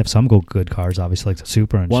have some good cars, obviously, like the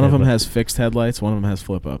Supra and one shit. Of them has fixed headlights. One of them has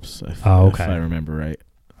flip-ups. If I remember right.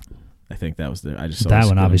 I think that was I just that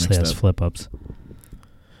one obviously has flip-ups.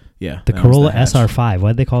 Yeah. The Corolla SR5. Why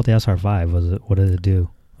did they call it the SR5? What did it do?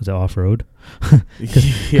 Was it off-road?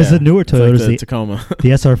 Because the newer Toyotas, like the Tacoma. The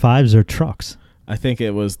SR5s are trucks. I think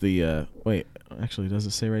it was the wait. Actually, does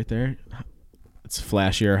it say right there? It's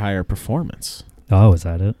flashier, higher performance. Oh, is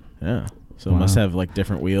that it? Yeah. So it must have like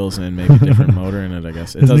different wheels and maybe different motor in it, I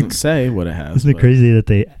guess. It doesn't say what it has. Isn't it crazy that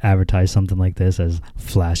they advertise something like this as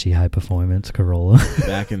flashy high performance Corolla?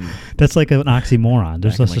 Back in that's like an oxymoron.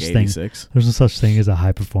 There's no such thing. There's no such thing as a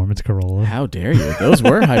high performance Corolla. How dare you? Those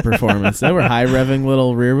were high performance. They were high revving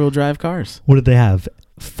little rear wheel drive cars. What did they have?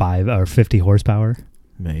 5 or 50 horsepower?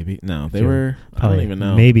 Maybe. No, they were I don't even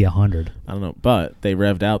know. Maybe 100. I don't know. But they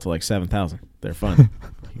revved out to like 7,000. They're fun.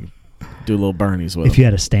 Do little burnies with them. If you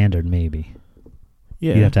had a standard, maybe.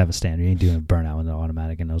 Yeah. You'd have to have a standard. You ain't doing a burnout with the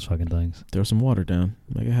automatic in those fucking things. Throw some water down.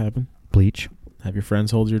 Make it happen. Bleach. Have your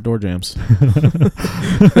friends hold your door jams.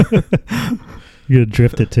 You're going to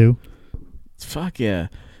drift it too? Fuck yeah.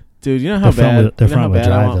 Dude, you know how bad... They're front wheel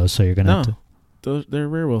drive, though, so you're going to have to... They're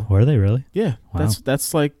rear wheel. Were they really? Yeah. Wow.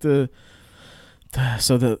 That's like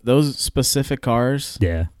those specific cars...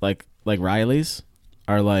 Yeah. Like Riley's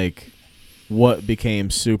are like what became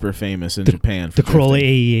super famous in Japan. For the Corolla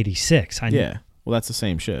AE86. Yeah. Well, that's the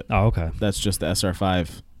same shit. Oh, okay. That's just the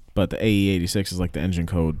SR5, but the AE86 is like the engine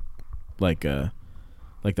code, like the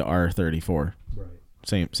R34. Right.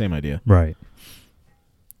 Same idea. Right.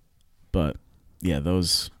 But yeah,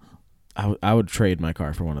 those, I would trade my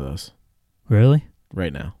car for one of those. Really?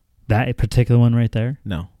 Right now. That particular one right there?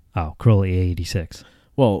 No. Oh, Corolla AE86.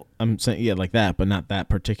 Well, I'm saying like that, but not that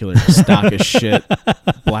particular stock as shit,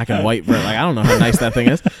 black and white. Like I don't know how nice that thing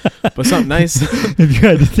is, but something nice. If you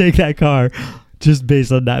had to take that car Just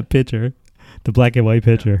based on that picture, the black and white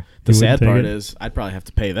picture. The You sad wouldn't take part it? is I'd probably have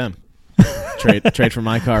to pay them. trade for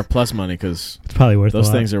my car plus money because It's probably worth those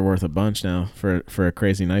a lot. things are worth a bunch now for a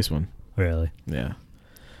crazy nice one. Really? Yeah.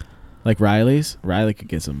 Like Riley's. Riley could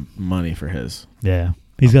get some money for his. Yeah.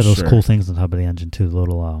 He's got I'm those sure. cool things on top of the engine too.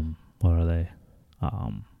 Little what are they?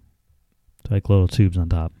 Like little tubes on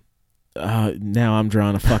top. Now I'm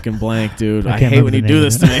drawing a fucking blank, dude. I I can't hate when you remember do the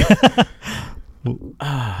this to me. What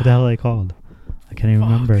the hell are they called? I can't even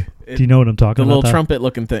remember. It- Do you know what I'm talking The about? little though? trumpet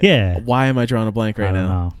looking thing. Yeah. Why am I drawing a blank right I don't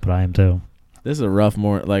now? know, but I am too. This is a rough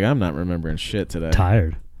morning. Like, I'm not remembering shit today.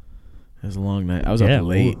 Tired. It was a long night. I was Yeah, up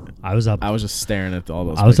late. ooh, I was up. I was just staring at all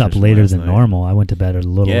those I was up pictures from later last than night. normal. I went to bed a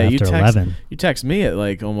little Yeah, you after text- 11. You text me at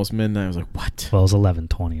like almost midnight. I was like, what? Well, it was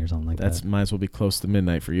 11:20 or something like That's that. might as well be close to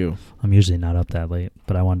midnight for you. I'm usually not up that late,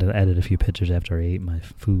 but I wanted to edit a few pictures after I ate my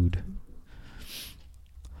food.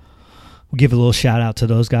 We'll give a little shout out to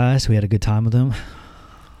those guys. We had a good time with them.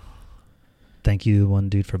 Thank you, one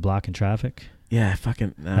dude, for blocking traffic. Yeah,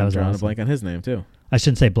 fucking. That I'm was drawing awesome. a blank on his name too. I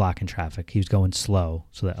shouldn't say blocking traffic. He was going slow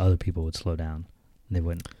so that other people would slow down and they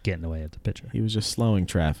wouldn't get in the way of the picture. He was just slowing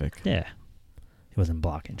traffic. Yeah. He wasn't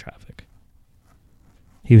blocking traffic.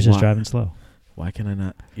 He was just Why? driving slow. Why can I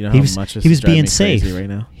not? You know He how was- much this he is was driving being me crazy safe. right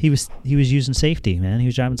now. He was using safety, man. He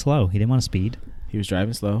was driving slow. He didn't want to speed. He was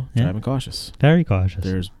driving slow, Yeah. driving cautious. Very cautious.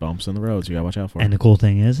 There's bumps on the roads. You gotta watch out for. And the cool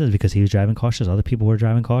thing is because he was driving cautious, other people were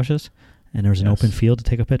driving cautious, and there was an Yes. open field to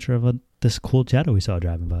take a picture of this cool Jetta we saw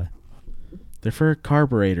driving by. They're for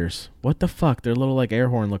carburetors. What the fuck? They're little like air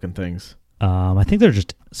horn looking things. I think they're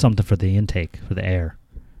just something for the intake, for the air.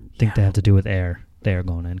 I think they have to do with air, the air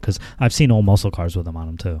going in. Because I've seen old muscle cars with them on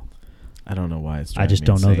them too. I don't know why it's. I driving just me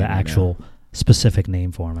don't know insane the right now. actual specific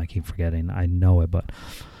name for them. I keep forgetting. I know it, but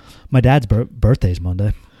my dad's birthday's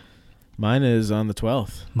Monday. Mine is on the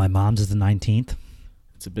 12th. My mom's is the 19th.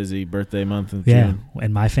 It's a busy birthday month in Yeah, June.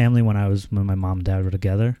 and my family, when my mom and dad were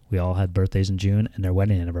together, we all had birthdays in June, and their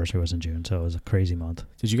wedding anniversary was in June, so it was a crazy month.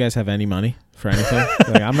 Did you guys have any money for anything?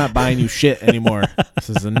 Like, I'm not buying you shit anymore.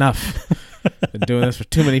 This is enough. Been doing this for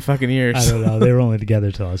too many fucking years. I don't know. They were only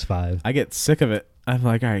together till I was 5. I get sick of it. I'm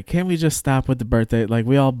like, all right, can't we just stop with the birthday? Like,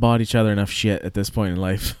 we all bought each other enough shit at this point in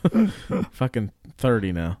life. Fucking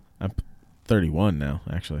 30 now. I'm 31 now,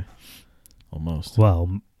 actually. Almost.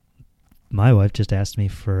 Well, my wife just asked me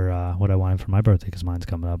for what I wanted for my birthday because mine's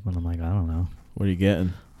coming up, and I'm like, I don't know. What are you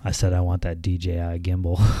getting? I said I want that DJI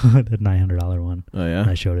gimbal, the $900 one. Oh, And I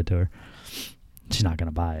yeah? showed it to her. She's not going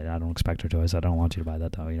to buy it. I don't expect her to. I said, I don't want you to buy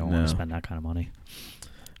that, though. You don't want No. to spend that kind of money.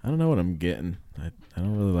 I don't know what I'm getting. I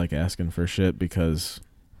don't really like asking for shit because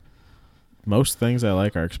most things I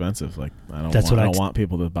like are expensive. Like, I don't want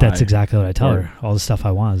people to buy. That's exactly what I tell or- her. All the stuff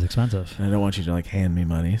I want is expensive. And I don't want you to like hand me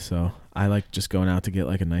money, so I like just going out to get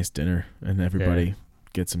like a nice dinner and everybody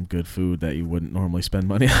get some good food that you wouldn't normally spend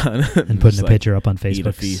money on. And putting just, a like, picture up on eat a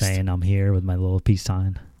Facebook feast. saying I'm here with my little peace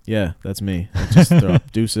sign. Yeah, that's me. I just throw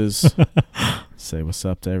up deuces, say what's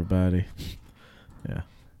up to everybody. Yeah,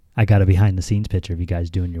 I got a behind the scenes picture of you guys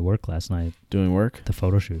doing your work last night, doing work. the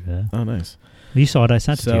photo shoot. Yeah, Oh, nice. you saw it. I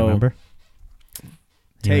sent it to you. So, Remember?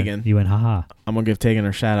 Tegan. You went haha. I'm gonna give Tegan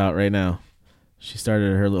her shout out right now. She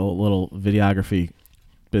started her little videography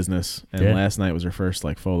business, and Yeah. last night was her first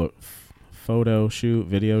like photo shoot,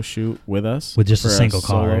 video shoot with us With just for a single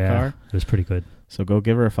car. solo Yeah. car. It was pretty good. So go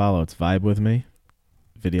give her a follow. It's Vibe With Me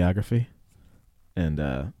Videography.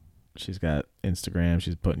 And she's got Instagram.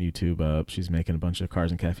 She's putting YouTube up. She's making a bunch of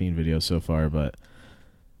Cars and Caffeine videos so far. But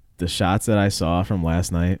the shots that I saw from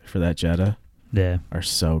last night for that Jetta Yeah, are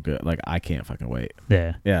so good. Like, I can't fucking wait.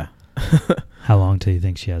 yeah. Yeah. How long till you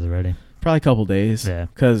think she has it ready? Probably a couple days. Yeah,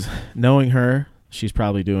 Because knowing her, she's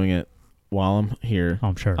probably doing it while I'm here.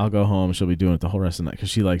 I'm sure. I'll go home. She'll be doing it the whole rest of the night because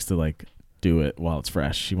she likes to, like, do it while it's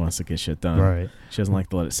fresh. She wants to get shit done. Right. She doesn't like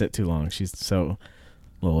to let it sit too long. She's so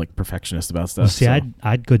little like perfectionist about stuff. Well, see, so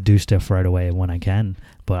I'd go do stuff right away when I can,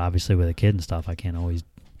 but obviously with a kid and stuff, I can't always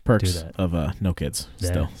perks do that. of no kids Yeah.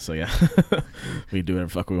 still. So yeah, we do whatever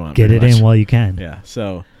the fuck we want. get it pretty in much. while you can. Yeah.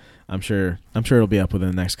 So I'm sure it'll be up within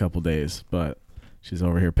the next couple days. But she's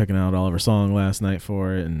over here picking out all of her song last night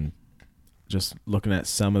for it, and just looking at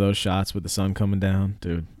some of those shots with the sun coming down,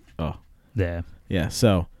 dude. Oh Yeah. yeah.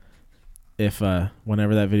 So if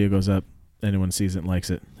whenever that video goes up, anyone sees it and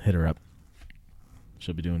likes it, hit her up.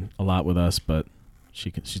 She'll be doing a lot with us, but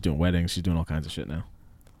she's doing weddings. She's doing all kinds of shit now.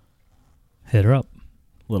 Hit her up.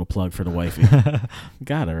 Little plug for the wifey.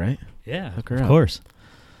 Got it, right? Yeah, Hook her of up. course.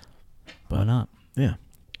 Why But, not? yeah.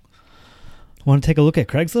 Want to take a look at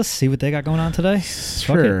Craigslist, see what they got going on today?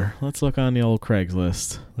 Sure. Let's look on the old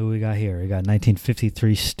Craigslist. What do we got here? We got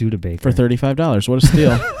 1953 Studebaker. For $35. What a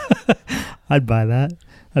steal. I'd buy that.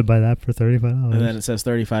 I'd buy that for $35. And then it says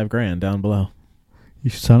 35 grand down below. You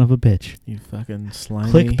son of a bitch. You fucking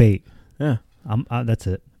slimy. Clickbait. Yeah. That's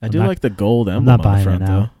it. I do like the gold I'm emblem not on buying the front, it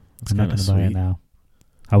now. though. It's I'm not kind of going to buy it sweet. now.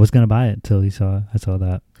 I was going to buy it until I saw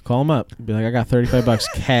that. Call him up. Be like, I got $35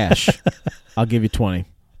 cash. I'll give you 20.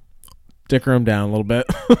 Dicker him down a little bit.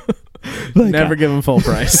 Like, Never give him full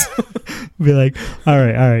price. Be like, all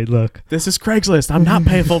right, look. This is Craigslist. I'm not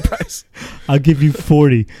paying full price. I'll give you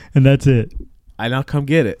 40 and that's it. And I'll come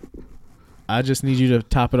get it. I just need you to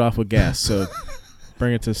top it off with gas. So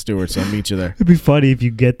bring it to Stewart. So I'll meet you there. It'd be funny if you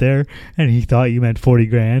get there and he thought you meant 40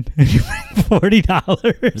 grand and you bring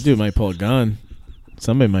 $40. This dude might pull a gun.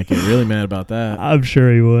 Somebody might get really mad about that. I'm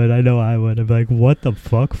sure he would. I know I would. I'd be like, what the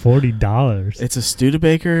fuck? $40. It's a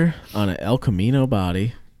Studebaker on an El Camino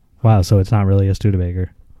body. Wow, so it's not really a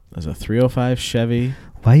Studebaker. There's a 305 Chevy.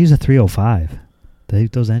 Why use a 305?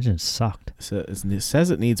 Those engines sucked. So it says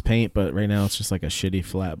it needs paint, but right now it's just like a shitty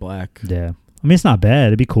flat black. Yeah. I mean, it's not bad.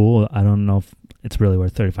 It'd be cool. I don't know if it's really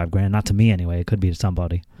worth 35 grand. Not to me anyway. It could be to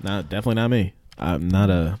somebody. Definitely not me. I'm not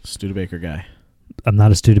a Studebaker guy. I'm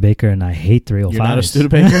not a Studebaker and I hate 305s. You're not a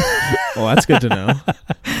Studebaker? Well, that's good to know.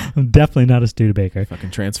 I'm definitely not a Studebaker.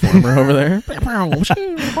 Fucking transformer over there.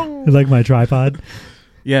 You like my tripod?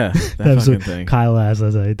 Yeah, that was fucking what thing. Kyle asked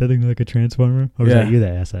us, that thing like a transformer? Or was Yeah. that you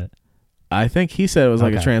that asked that? I think he said it was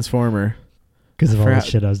like a Okay. transformer. Because of all the forgot-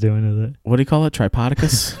 shit I was doing with What do you call it?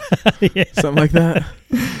 Tripodicus? it. Yeah. Something like that?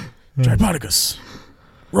 Tripodicus.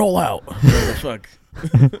 Roll out. What the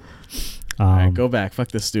fuck? All right, go back. Fuck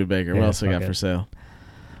this Studebaker. What yeah, else we fuck got it. for sale?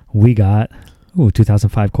 We got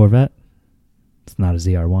 2005 Corvette. It's not a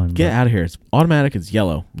ZR1. Get out of here. It's automatic. It's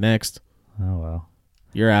yellow. Next. Oh, well.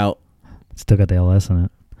 You're out. It's still got the LS in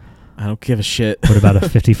it. I don't give a shit. What about a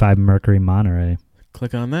 55 Mercury Monterey?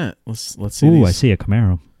 Click on that. Let's see. Ooh, these. I see a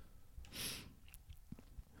Camaro.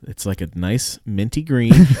 It's like a nice minty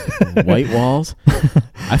green, white walls.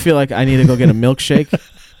 I feel like I need to go get a milkshake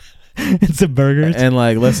And some burgers. and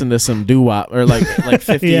like listen to some doo-wop or like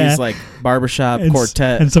 50s Yeah. like barbershop And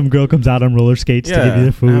quartet. And some girl comes out on roller skates to give you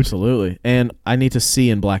the food. Absolutely. And I need to see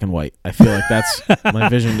in black and white. I feel like that's my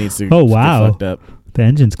vision needs to Oh, get wow. fucked up. The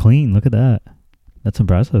engine's clean. Look at that. That's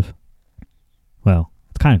impressive. Well,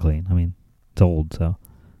 it's kind of clean. I mean, it's old, so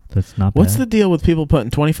that's not What's the bad. deal with people putting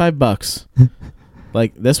 $25?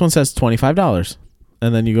 Like this one says $25,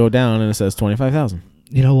 and then you go down and it says 25,000.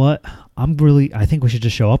 You know what? I think we should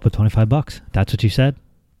just show up with $25. That's what you said.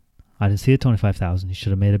 I didn't see it 25,000. You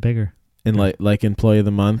should have made it bigger. And like employee of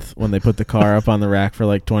the month when they put the car up on the rack for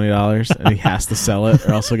like $20 and he has to sell it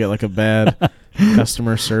or else he'll get like a bad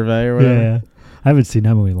customer survey or whatever. Yeah. I haven't seen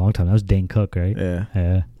that movie in a long time. That was Dane Cook, right? Yeah.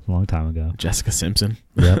 Yeah, a long time ago. Jessica Simpson.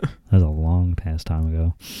 Yep. That was a long past time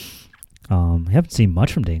ago. I haven't seen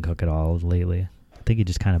much from Dane Cook at all lately. I think he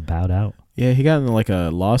just kind of bowed out. Yeah, he got in like a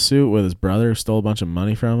lawsuit with his brother, stole a bunch of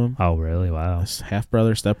money from him. Oh, really? Wow. His half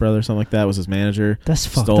brother, step brother, something like that was his manager. That's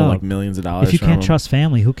fucked Stole up. like millions of dollars If you from can't him. trust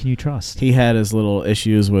family, who can you trust? He had his little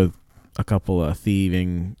issues with a couple of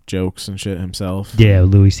thieving jokes and shit himself. Yeah,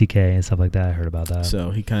 Louis C.K. and stuff like that. I heard about that.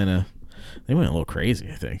 So he kind of, they went a little crazy,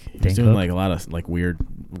 I think. He was Dane doing Cook? like a lot of like weird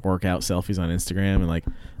workout selfies on Instagram. And like,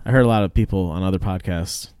 I heard a lot of people on other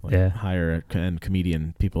podcasts, like Yeah. higher end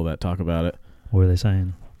comedian people that talk about it, What were they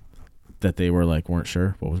saying? that they were like, weren't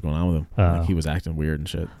sure what was going on with him. Oh. Like he was acting weird and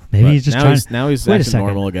shit. Maybe But he's just now trying. now he's Wait a acting second.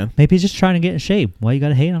 normal again. Maybe he's just trying to get in shape. Why you got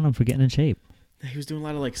to hate on him for getting in shape? He was doing a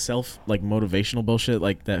lot of like like motivational bullshit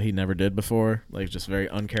like that he never did before. Like just very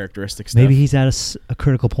uncharacteristic stuff. Maybe he's at a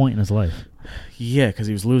critical point in his life. Yeah, because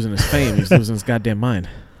he was losing his fame. He was losing his goddamn mind.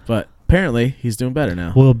 But apparently, he's doing better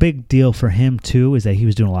now. Well, a big deal for him, too, is that he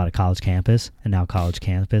was doing a lot of college campus, and now college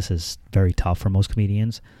campus is very tough for most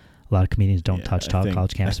comedians. A lot of comedians don't touch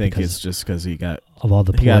college campus I think because it's just because he got of all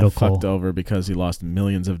the he got political. fucked over because he lost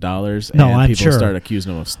millions of dollars. No, and I'm people sure. started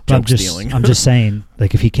accusing him of But joke stealing. I'm just saying,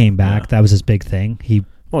 like, if he came back, Yeah. that was his big thing.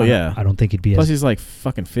 Well, yeah. I don't think he'd be Plus, as... he's like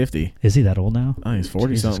fucking 50. Is he that old now? Oh, he's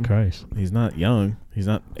 40 Jesus something. Christ. He's not young. He's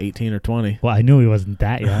not 18 or 20. Well, I knew he wasn't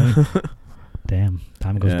that young. Damn,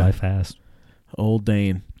 time goes Yeah. by fast. Old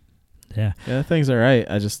Dane. Yeah. Yeah, things are right.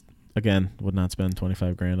 I just, again, would not spend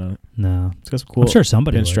 25 grand on it. No. It's got some cool I'm sure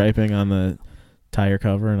somebody would. pinstriping on the tire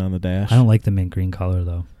cover and on the dash. I don't like the mint green color,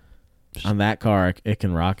 though. On that car, it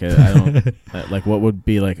can rock it. I don't like what would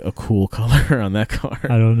be like a cool color on that car.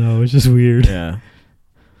 I don't know. It's just weird. Yeah.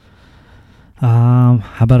 How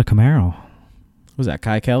about a Camaro? Was that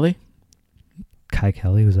Kai Kelly? Kai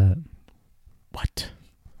Kelly, was that? What?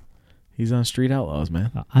 He's on Street Outlaws,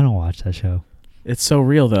 man. I don't watch that show. It's so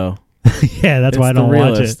real though. Yeah, that's why I It's the don't watch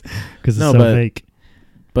realest. it. Because it's No, so but fake.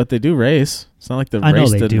 But they do race. It's not like the I know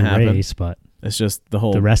race they didn't do happen. race, but It's just the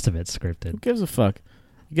whole. the rest of it's scripted. Who gives a fuck?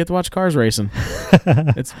 You get to watch cars racing.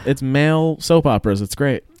 It's male soap operas. It's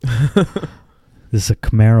great. This is a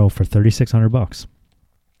Camaro for $3,600.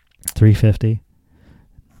 $350.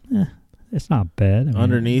 It's not bad. I mean,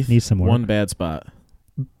 Underneath, needs some work. one bad spot.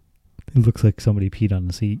 It looks like somebody peed on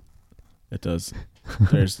the seat. It does.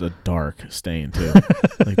 There's the dark stain too.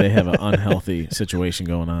 Like they have an unhealthy situation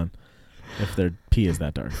going on. If their pee is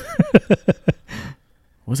that dark.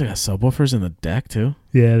 What's it got? Subwoofers in the deck too.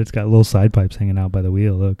 Yeah, it's got little side pipes hanging out by the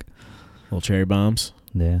wheel. Look. Little cherry bombs.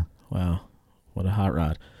 Yeah. Wow. What a hot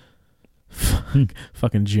rod.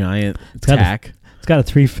 Fucking giant It's tack. It's got a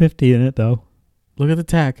 350 in it though. Look at the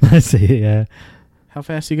tack. I see it. Yeah. How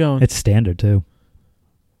fast you going? It's standard too.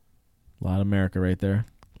 A lot of America right there.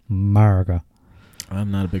 America.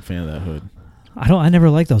 I'm not a big fan of that hood. I never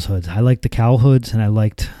liked those hoods. I liked the cowl hoods and I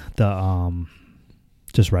liked the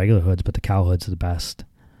just regular hoods, but the cowl hoods are the best.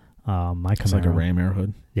 My Camaro. It's like a Ram Air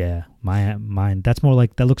hood. Yeah, mine. That's more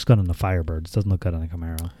like that looks good on the Firebirds. Doesn't look good on the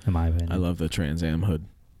Camaro, in my opinion. I love the Trans Am hood.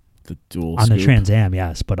 The dual on scoop. the Trans Am,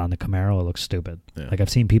 yes, but on the Camaro, it looks stupid. Yeah. Like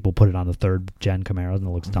I've seen people put it on the third gen Camaros, and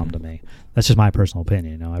it looks dumb to me. That's just my personal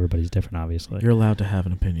opinion. You know, everybody's different, obviously. You're allowed to have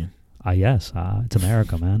an opinion. Yes, it's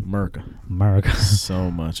America, man. America. So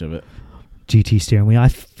much of it. GT steering wheel. I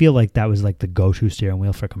feel like that was like the go-to steering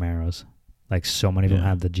wheel for Camaros. Like so many of them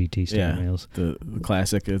have the GT steering wheels. The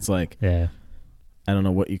classic. It's like I don't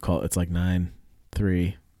know what you call it. It's like 9,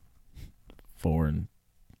 3, 4, and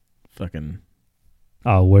fucking.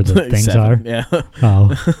 Oh, where the things 7. are? Yeah.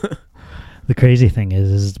 Oh. The crazy thing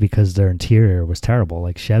is because their interior was terrible.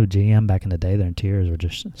 Like Chev GM back in the day, their interiors were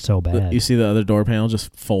just so bad. You see the other door panel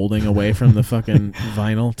just folding away from the fucking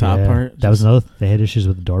vinyl top part? That was another. They had issues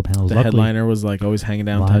with the door panels. The Luckily, headliner was like always hanging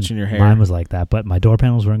down, touching your hair. Mine was like that, but my door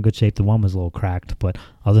panels were in good shape. The one was a little cracked, but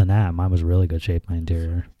other than that, mine was really good shape, my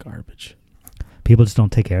interior. Garbage. People just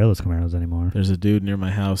don't take care of those Camaros anymore. There's a dude near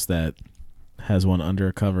my house that has one under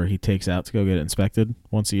a cover he takes out to go get it inspected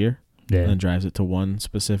once a year. Yeah. And then drives it to one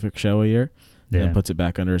specific show a year. Yeah. And puts it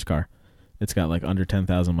back under his car. It's got like under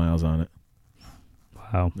 10,000 miles on it.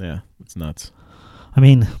 Wow. Yeah, it's nuts. I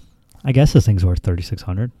mean, I guess this thing's worth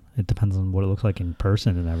 $3,600. It depends on what it looks like in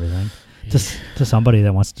person and everything. Just to somebody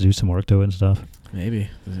that wants to do some work to it and stuff. Maybe.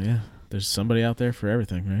 Yeah. There's somebody out there for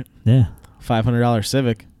everything, right? Yeah. $500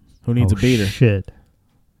 Civic. Who needs a beater? Shit.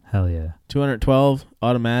 Hell yeah. 212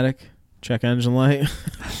 automatic. Check engine light.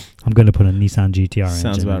 I'm going to put a Nissan GTR engine.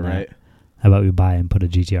 Sounds about right. How about we buy and put a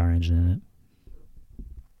GTR engine in it?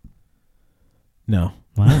 No.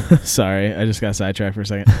 Wow. Sorry, I just got sidetracked for a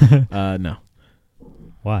second. No.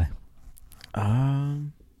 Why?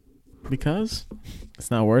 Because it's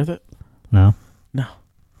not worth it. No? No.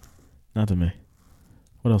 Not to me.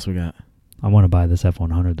 What else we got? I want to buy this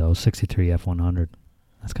F100 though. 63 F100.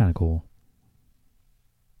 That's kind of cool.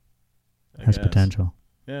 Has potential.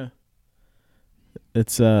 Yeah.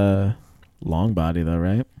 It's long body though,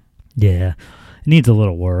 right? Yeah. It needs a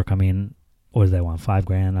little work. I mean, what does they want?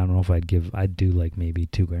 $5,000? I don't know if I'd do like maybe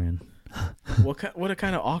 $2,000. What a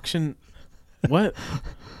kind of auction? What?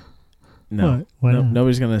 No, Why not?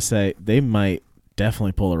 nobody's gonna say. They might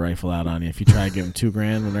definitely pull a rifle out on you if you try to give them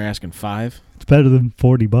 $2,000 when they're asking $5,000. It's better than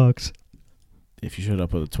 $40. If you showed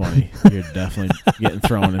up with a 20, you're definitely getting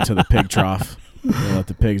thrown into the pig trough. You'll let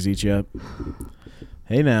the pigs eat you up.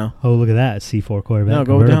 Hey now. Oh, look at that C4 Corvette. No,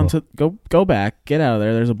 go down to go back. Get out of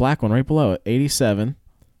there. There's a black one right below it. 87,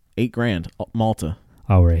 $8,000. Malta.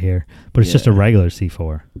 Oh, right here. But it's just a regular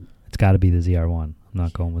C4. It's got to be the ZR1. I'm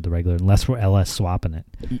not going with the regular unless we're LS swapping it.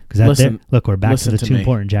 Because look, we're back to the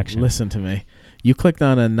 2-port injection. Listen to me. You clicked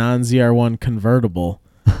on a non-ZR1 convertible.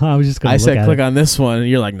 I was just going to I said click on this one, and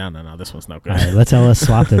you're like, no, this one's no good. All right, let's LS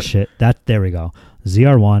swap this shit. There we go.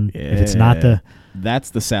 ZR1. Yeah. If it's not That's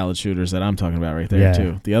the salad shooters that I'm talking about right there,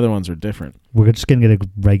 too. The other ones are different. We're just going to get a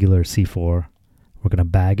regular C4. We're going to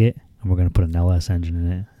bag it, and we're going to put an LS engine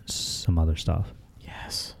in it. Some other stuff.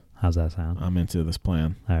 Yes. How's that sound? I'm into this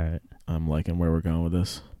plan. All right. I'm liking where we're going with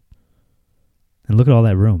this. And look at all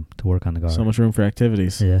that room to work on the car. So much room for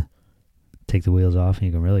activities. Yeah. Take the wheels off, and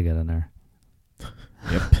you can really get in there.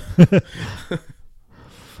 Yep.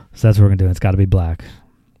 So that's what we're going to do. It's got to be black.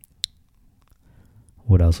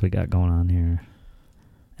 What else we got going on here?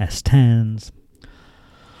 S10s.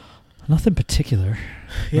 Nothing particular.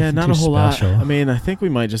 Yeah, Nothing not too a whole special. lot. I mean, I think we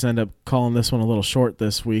might just end up calling this one a little short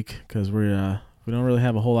this week because we don't really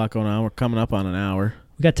have a whole lot going on. We're coming up on an hour.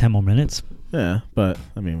 We got 10 more minutes. Yeah, but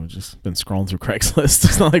I mean, we've just been scrolling through Craigslist.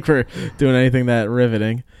 It's not like we're doing anything that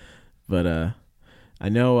riveting. But I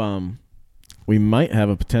know we might have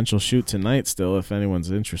a potential shoot tonight still if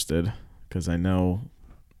anyone's interested because I know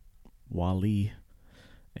Wally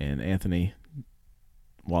and Anthony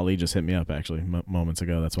Wally just hit me up actually moments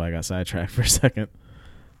ago. That's why I got sidetracked for a second.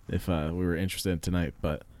 If we were interested tonight,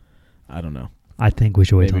 but I don't know. I think we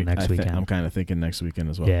should wait till next weekend. I'm kind of thinking next weekend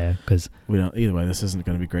as well. Yeah, because we don't. Either way, this isn't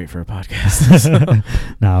going to be great for a podcast. So.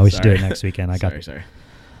 No, we should do it next weekend. Sorry.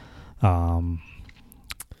 Do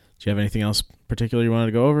you have anything else particular you wanted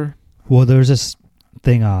to go over? Well, there was this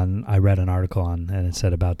thing I read an article on, and it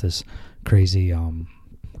said about this crazy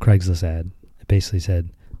Craigslist ad. It basically said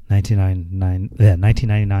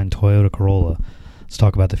 1999 Toyota Corolla. Let's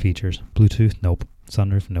talk about the features. Bluetooth? Nope.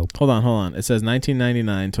 Sunroof? Nope. Hold on. It says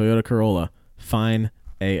 1999 Toyota Corolla. Fine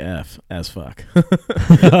AF as fuck.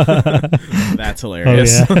 That's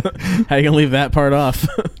hilarious. Oh, yeah. How you gonna leave that part off?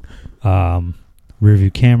 Rear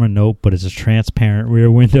view camera, nope, but it's a transparent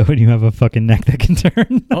rear window and you have a fucking neck that can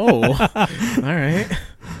turn. Oh, all right.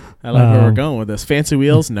 I like where we're going with this. Fancy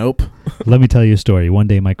wheels, nope. Let me tell you a story. One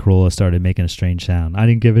day my Corolla started making a strange sound. I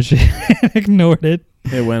didn't give a shit. Ignored it.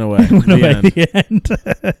 It went away. The end.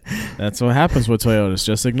 That's what happens with Toyotas.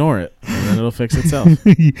 Just ignore it, and then it'll fix itself.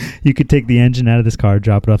 You could take the engine out of this car,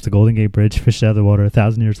 drop it off the Golden Gate Bridge, fish it out of the water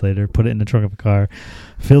 1,000 years later, put it in the trunk of a car,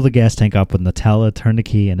 fill the gas tank up with Nutella, turn the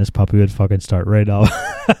key, and this puppy would fucking start right off.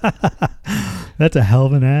 That's a hell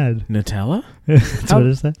of an ad. Nutella? That's what it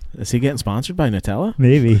is that? Is he getting sponsored by Nutella?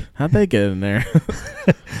 Maybe. How'd they get in there?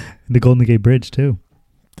 The Golden Gate Bridge, too.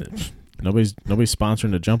 Nobody's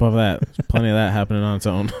sponsoring to jump off that. There's plenty of that happening on its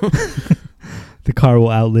own. The car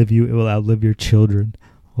will outlive you. It will outlive your children.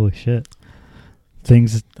 Holy shit.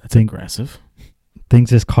 That's aggressive.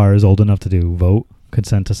 Things this car is old enough to do. Vote,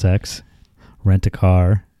 consent to sex, rent a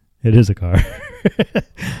car. It is a car.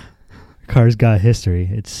 Car's got history.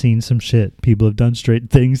 It's seen some shit. People have done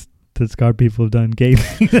straight things. This car people have done gay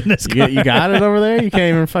things in this car. You got it over there? You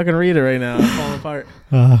can't even fucking read it right now. I'm falling apart.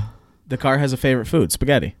 The car has a favorite food,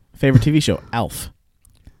 spaghetti. Favorite TV show, Alf.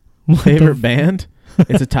 Favorite band?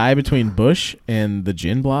 It's a tie between Bush and the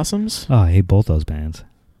Gin Blossoms. Oh, I hate both those bands.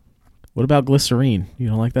 What about Glycerine? You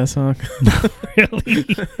don't like that song? Not really.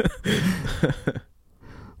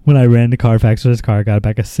 When I ran to Carfax for this car, I got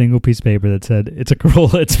back a single piece of paper that said, "It's a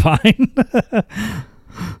Corolla, it's fine." That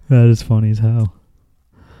is funny as hell.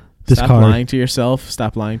 Stop lying to yourself.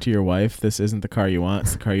 Stop lying to your wife. This isn't the car you want.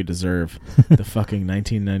 It's the car you deserve. The fucking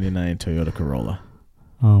 1999 Toyota Corolla.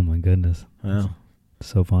 Oh, my goodness. Wow.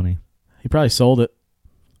 So funny. He probably sold it.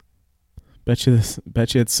 Bet you it's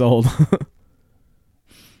sold.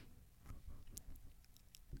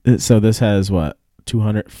 So this has what?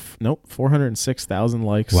 406,000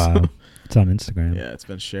 likes. Wow. It's on Instagram. Yeah, it's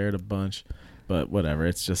been shared a bunch. But whatever.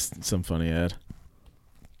 It's just some funny ad.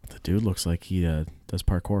 The dude looks like he does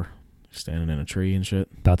parkour. He's standing in a tree and shit.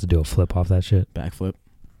 About to do a flip off that shit. Backflip.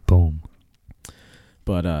 Boom.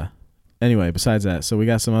 But anyway, besides that, so we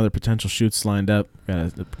got some other potential shoots lined up.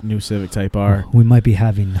 Got a new Civic Type R. We might be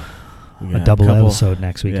having a double episode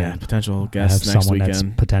next weekend. Yeah, potential guests next weekend. That's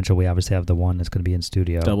potential. We obviously have the one that's going to be in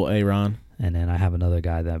studio. Double A Ron. And then I have another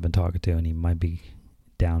guy that I've been talking to, and he might be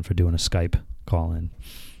down for doing a Skype call in.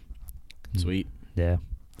 Sweet. Yeah.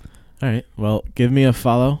 All right. Well, give me a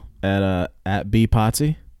follow at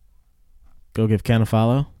bpotsy. Go give Ken a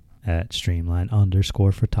follow at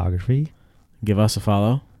Streamline_photography. Give us a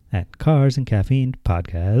follow at Cars and Caffeine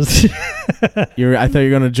Podcast. I thought you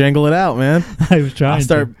were gonna jangle it out, man. I was trying.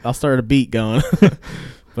 I'll start a beat going.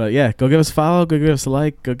 But yeah, go give us a follow. Go give us a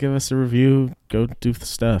like. Go give us a review. Go do the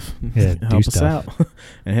stuff. Yeah, help us out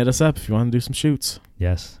and hit us up if you want to do some shoots.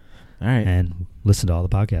 Yes. All right. And listen to all the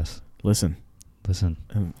podcasts. Listen,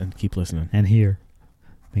 and keep listening. And hear.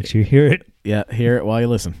 Make sure you hear it. Yeah, hear it while you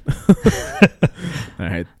listen. All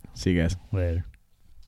right. See you guys later.